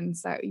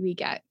questions that we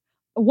get.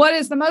 What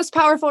is the most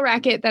powerful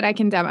racket that I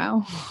can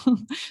demo?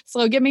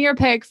 So give me your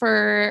pick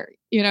for,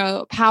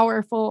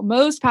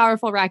 most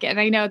powerful racket. And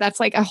I know that's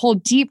like a whole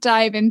deep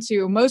dive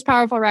into most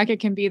powerful racket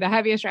can be the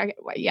heaviest racket.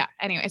 Yeah.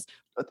 Anyways.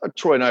 I thought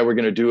Troy and I were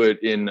going to do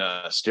it in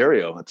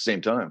stereo at the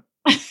same time.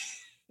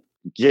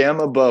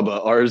 Gamma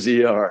Bubba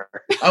RZR.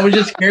 I was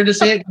just scared to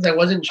say it because I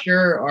wasn't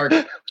sure our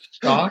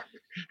stock.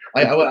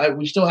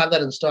 We still have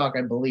that in stock,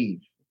 I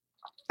believe.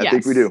 I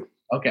think we do.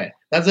 Okay.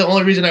 That's the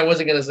only reason I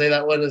wasn't going to say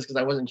that one is because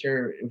I wasn't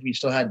sure if we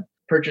still had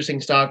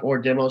purchasing stock or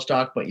demo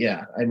stock. But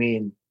yeah, I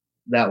mean,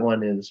 that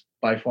one is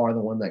by far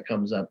the one that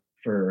comes up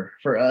for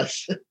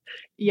us.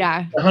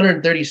 Yeah.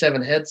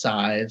 137 head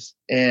size.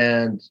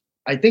 And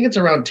I think it's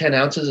around 10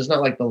 ounces. It's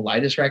not like the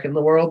lightest racket in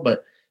the world,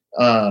 but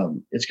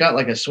it's got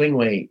like a swing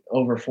weight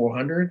over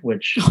 400,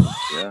 which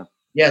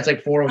it's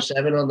like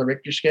 407 on the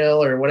Richter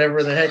scale or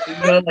whatever the heck.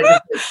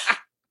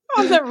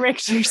 On the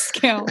Richter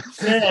scale.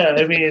 Yeah,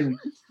 I mean,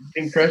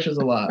 it crushes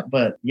a lot,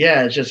 but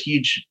yeah, it's just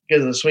huge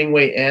because of the swing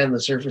weight and the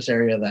surface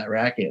area of that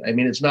racket. I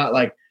mean, it's not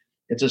like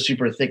it's a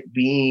super thick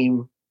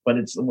beam, but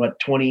it's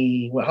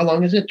how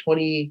long is it?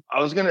 20.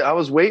 I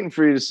was waiting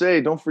for you to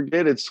say, don't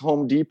forget it's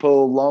Home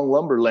Depot long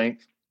lumber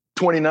length,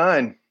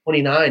 29.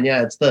 29.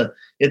 Yeah.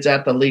 It's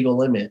at the legal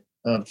limit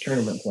of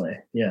tournament play.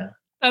 Yeah.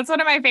 That's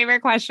one of my favorite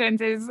questions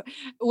is,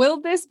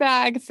 will this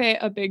bag fit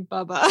a Big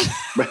Bubba?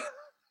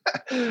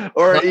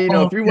 Or,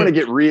 if you want to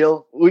get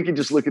real, we can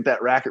just look at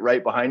that racket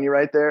right behind you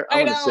right there.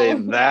 I want to say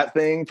that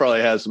thing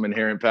probably has some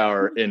inherent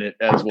power in it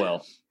as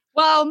well.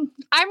 Well,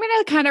 I'm going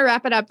to kind of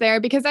wrap it up there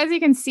because as you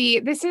can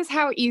see, this is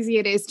how easy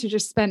it is to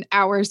just spend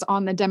hours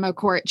on the demo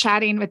court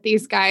chatting with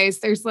these guys.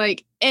 There's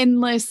like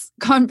endless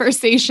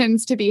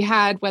conversations to be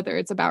had, whether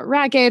it's about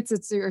rackets,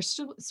 it's your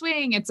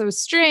swing, it's a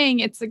string,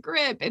 it's a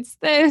grip, it's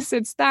this,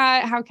 it's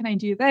that. How can I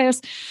do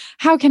this?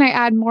 How can I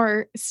add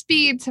more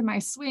speed to my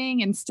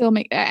swing and still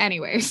make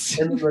anyways?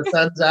 And the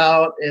sun's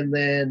out and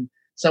then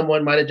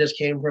someone might have just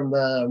came from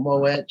the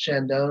Moet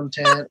Chandon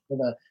tent for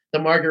the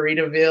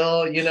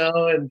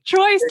Margaritaville, and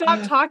Troy,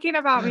 stop talking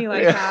about me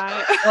like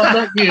that.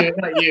 Oh,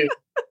 not you.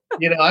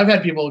 I've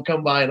had people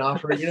come by and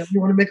offer, you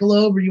want to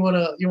Michelob or you want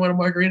a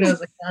margarita? I was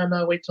like,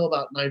 no, wait till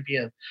about 9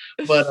 p.m.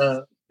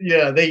 But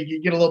they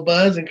get a little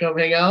buzz and come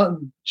hang out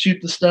and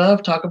shoot the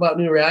stuff, talk about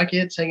new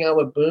rackets, hang out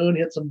with Boone,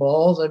 hit some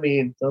balls. I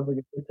mean, sounds like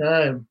a good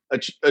time.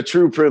 A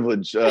true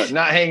privilege.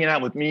 Not hanging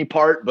out with me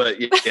part, but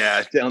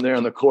yeah, down there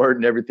on the court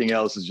and everything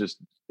else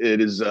it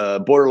is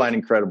borderline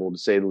incredible to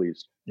say the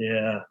least.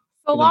 Yeah.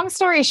 So long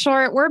story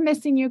short, we're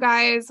missing you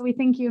guys. We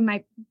think you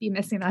might be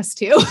missing us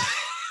too.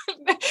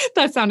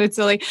 That sounded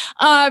silly.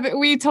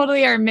 We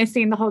totally are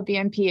missing the whole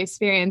BMP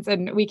experience.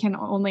 And we can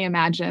only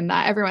imagine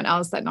that everyone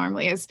else that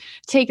normally is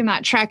taking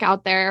that trek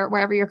out there,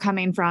 wherever you're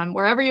coming from,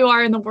 wherever you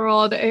are in the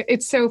world,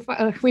 it's so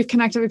fun. We've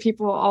connected with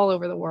people all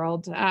over the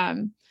world.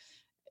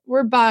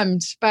 We're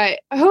bummed,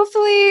 but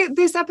hopefully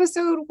this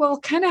episode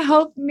will kind of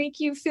help make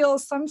you feel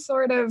some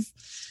sort of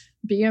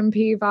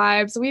BMP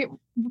vibes.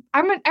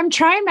 I'm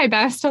trying my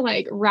best to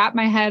like wrap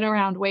my head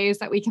around ways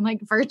that we can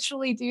like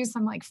virtually do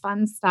some like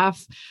fun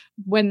stuff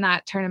when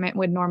that tournament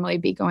would normally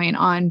be going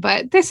on.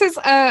 But this is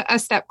a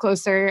step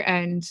closer.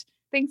 And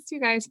thanks to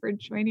you guys for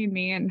joining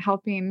me and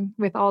helping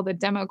with all the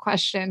demo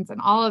questions and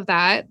all of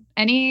that.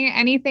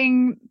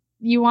 Anything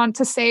you want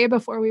to say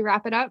before we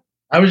wrap it up?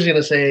 I was just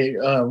going to say,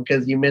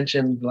 because you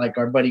mentioned like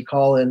our buddy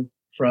Colin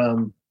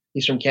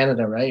he's from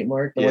Canada, right,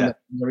 Mark? The one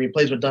that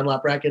plays with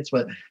Dunlop rackets.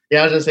 But yeah,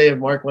 I was gonna say if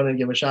Mark wanted to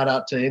give a shout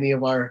out to any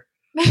of our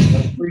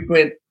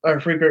frequent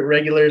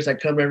regulars that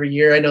come every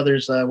year. I know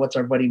there's what's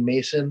our buddy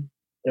Mason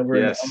over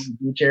in the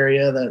beach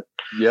area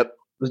that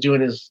was doing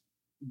his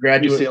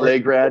graduate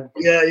UCLA grad.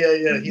 Yeah.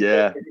 He's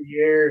every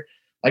year.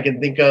 I can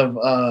think of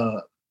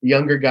a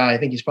younger guy. I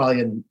think he's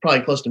probably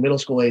close to middle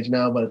school age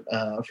now, but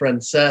a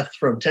friend Seth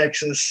from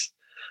Texas.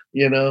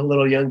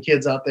 Little young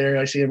kids out there.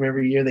 I see them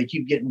every year. They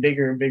keep getting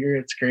bigger and bigger.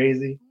 It's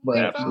crazy. But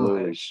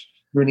absolutely.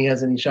 Rooney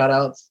has any shout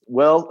outs?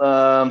 Well,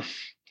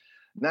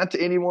 not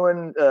to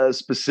anyone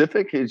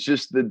specific. It's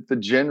just the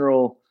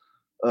general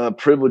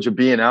privilege of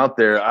being out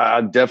there.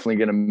 I'm definitely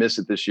going to miss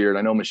it this year. And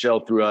I know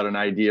Michelle threw out an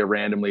idea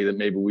randomly that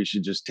maybe we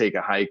should just take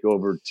a hike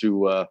over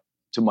to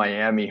to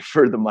Miami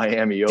for the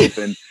Miami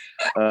Open.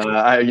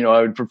 I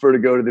would prefer to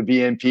go to the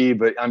BNP,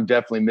 but I'm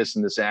definitely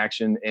missing this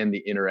action and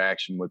the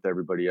interaction with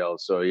everybody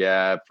else. So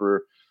yeah,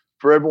 for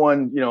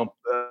everyone,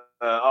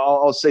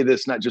 I'll say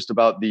this, not just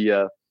about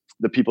the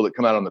people that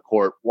come out on the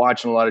court.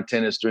 Watching a lot of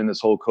tennis during this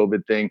whole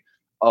COVID thing,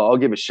 I'll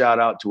give a shout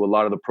out to a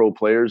lot of the pro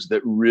players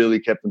that really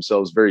kept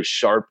themselves very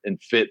sharp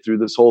and fit through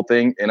this whole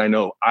thing. And I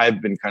know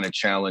I've been kind of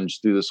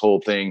challenged through this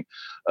whole thing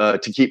to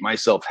keep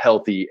myself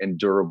healthy and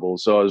durable.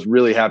 So I was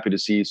really happy to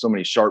see so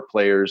many sharp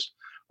players.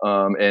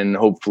 And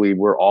hopefully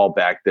we're all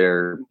back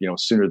there,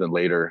 sooner than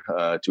later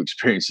to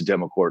experience the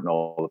demo court and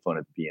all the fun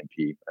at the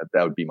BNP.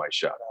 That would be my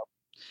shout out.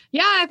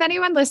 Yeah, if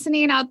anyone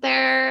listening out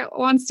there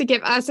wants to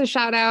give us a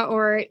shout out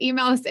or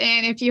email us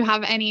in if you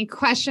have any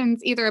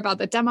questions, either about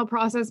the demo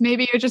process,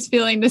 maybe you're just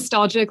feeling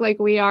nostalgic like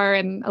we are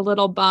and a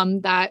little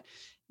bummed that,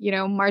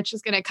 March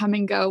is going to come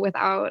and go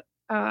without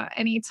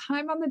any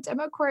time on the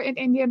demo court in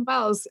Indian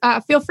Wells.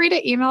 Feel free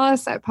to email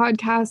us at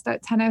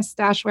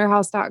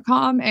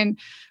podcast@tennis-warehouse.com and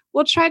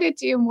we'll try to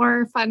do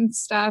more fun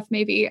stuff.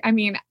 Maybe,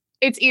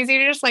 it's easy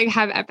to just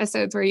have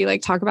episodes where you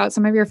talk about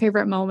some of your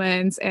favorite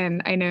moments.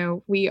 And I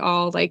know we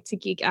all like to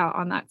geek out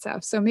on that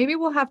stuff. So maybe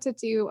we'll have to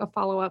do a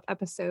follow-up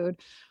episode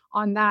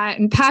on that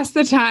and pass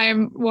the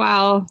time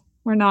while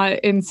we're not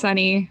in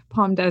sunny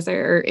Palm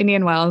Desert or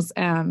Indian Wells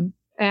and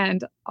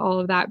all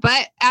of that.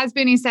 But as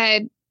Benny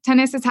said,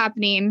 tennis is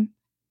happening.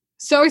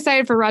 So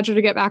excited for Roger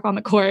to get back on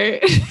the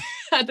court.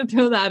 Had to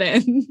throw that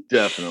in.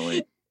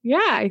 Definitely. Yeah,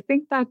 I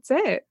think that's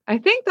it.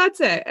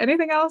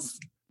 Anything else?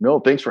 No,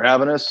 thanks for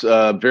having us.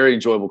 Very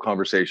enjoyable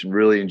conversation.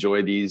 Really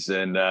enjoy these.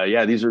 And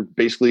these are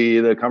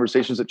basically the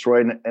conversations that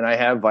Troy and I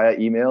have via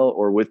email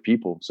or with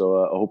people.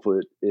 So hopefully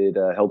it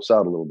helps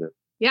out a little bit.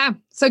 Yeah.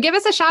 So give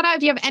us a shout out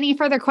if you have any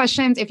further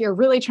questions, if you're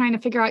really trying to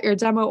figure out your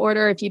demo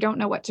order, if you don't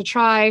know what to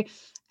try,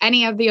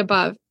 any of the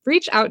above,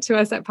 reach out to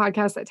us at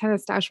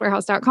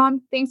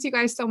podcast@tennis-warehouse.com. Thanks you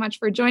guys so much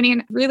for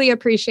joining. Really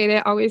appreciate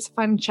it. Always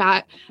fun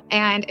chat.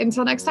 And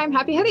until next time,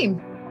 happy hitting.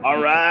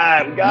 All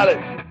right. We got it.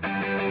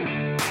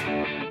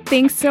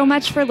 Thanks so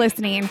much for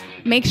listening.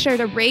 Make sure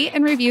to rate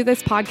and review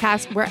this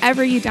podcast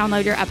wherever you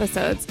download your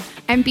episodes.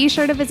 And be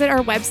sure to visit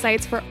our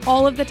websites for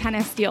all of the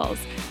tennis deals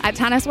at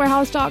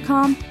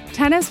tenniswarehouse.com,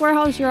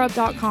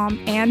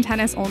 tenniswarehouseeurope.com, and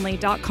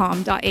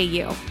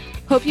tennisonly.com.au.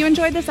 Hope you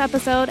enjoyed this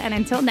episode, and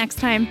until next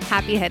time,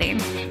 happy hitting.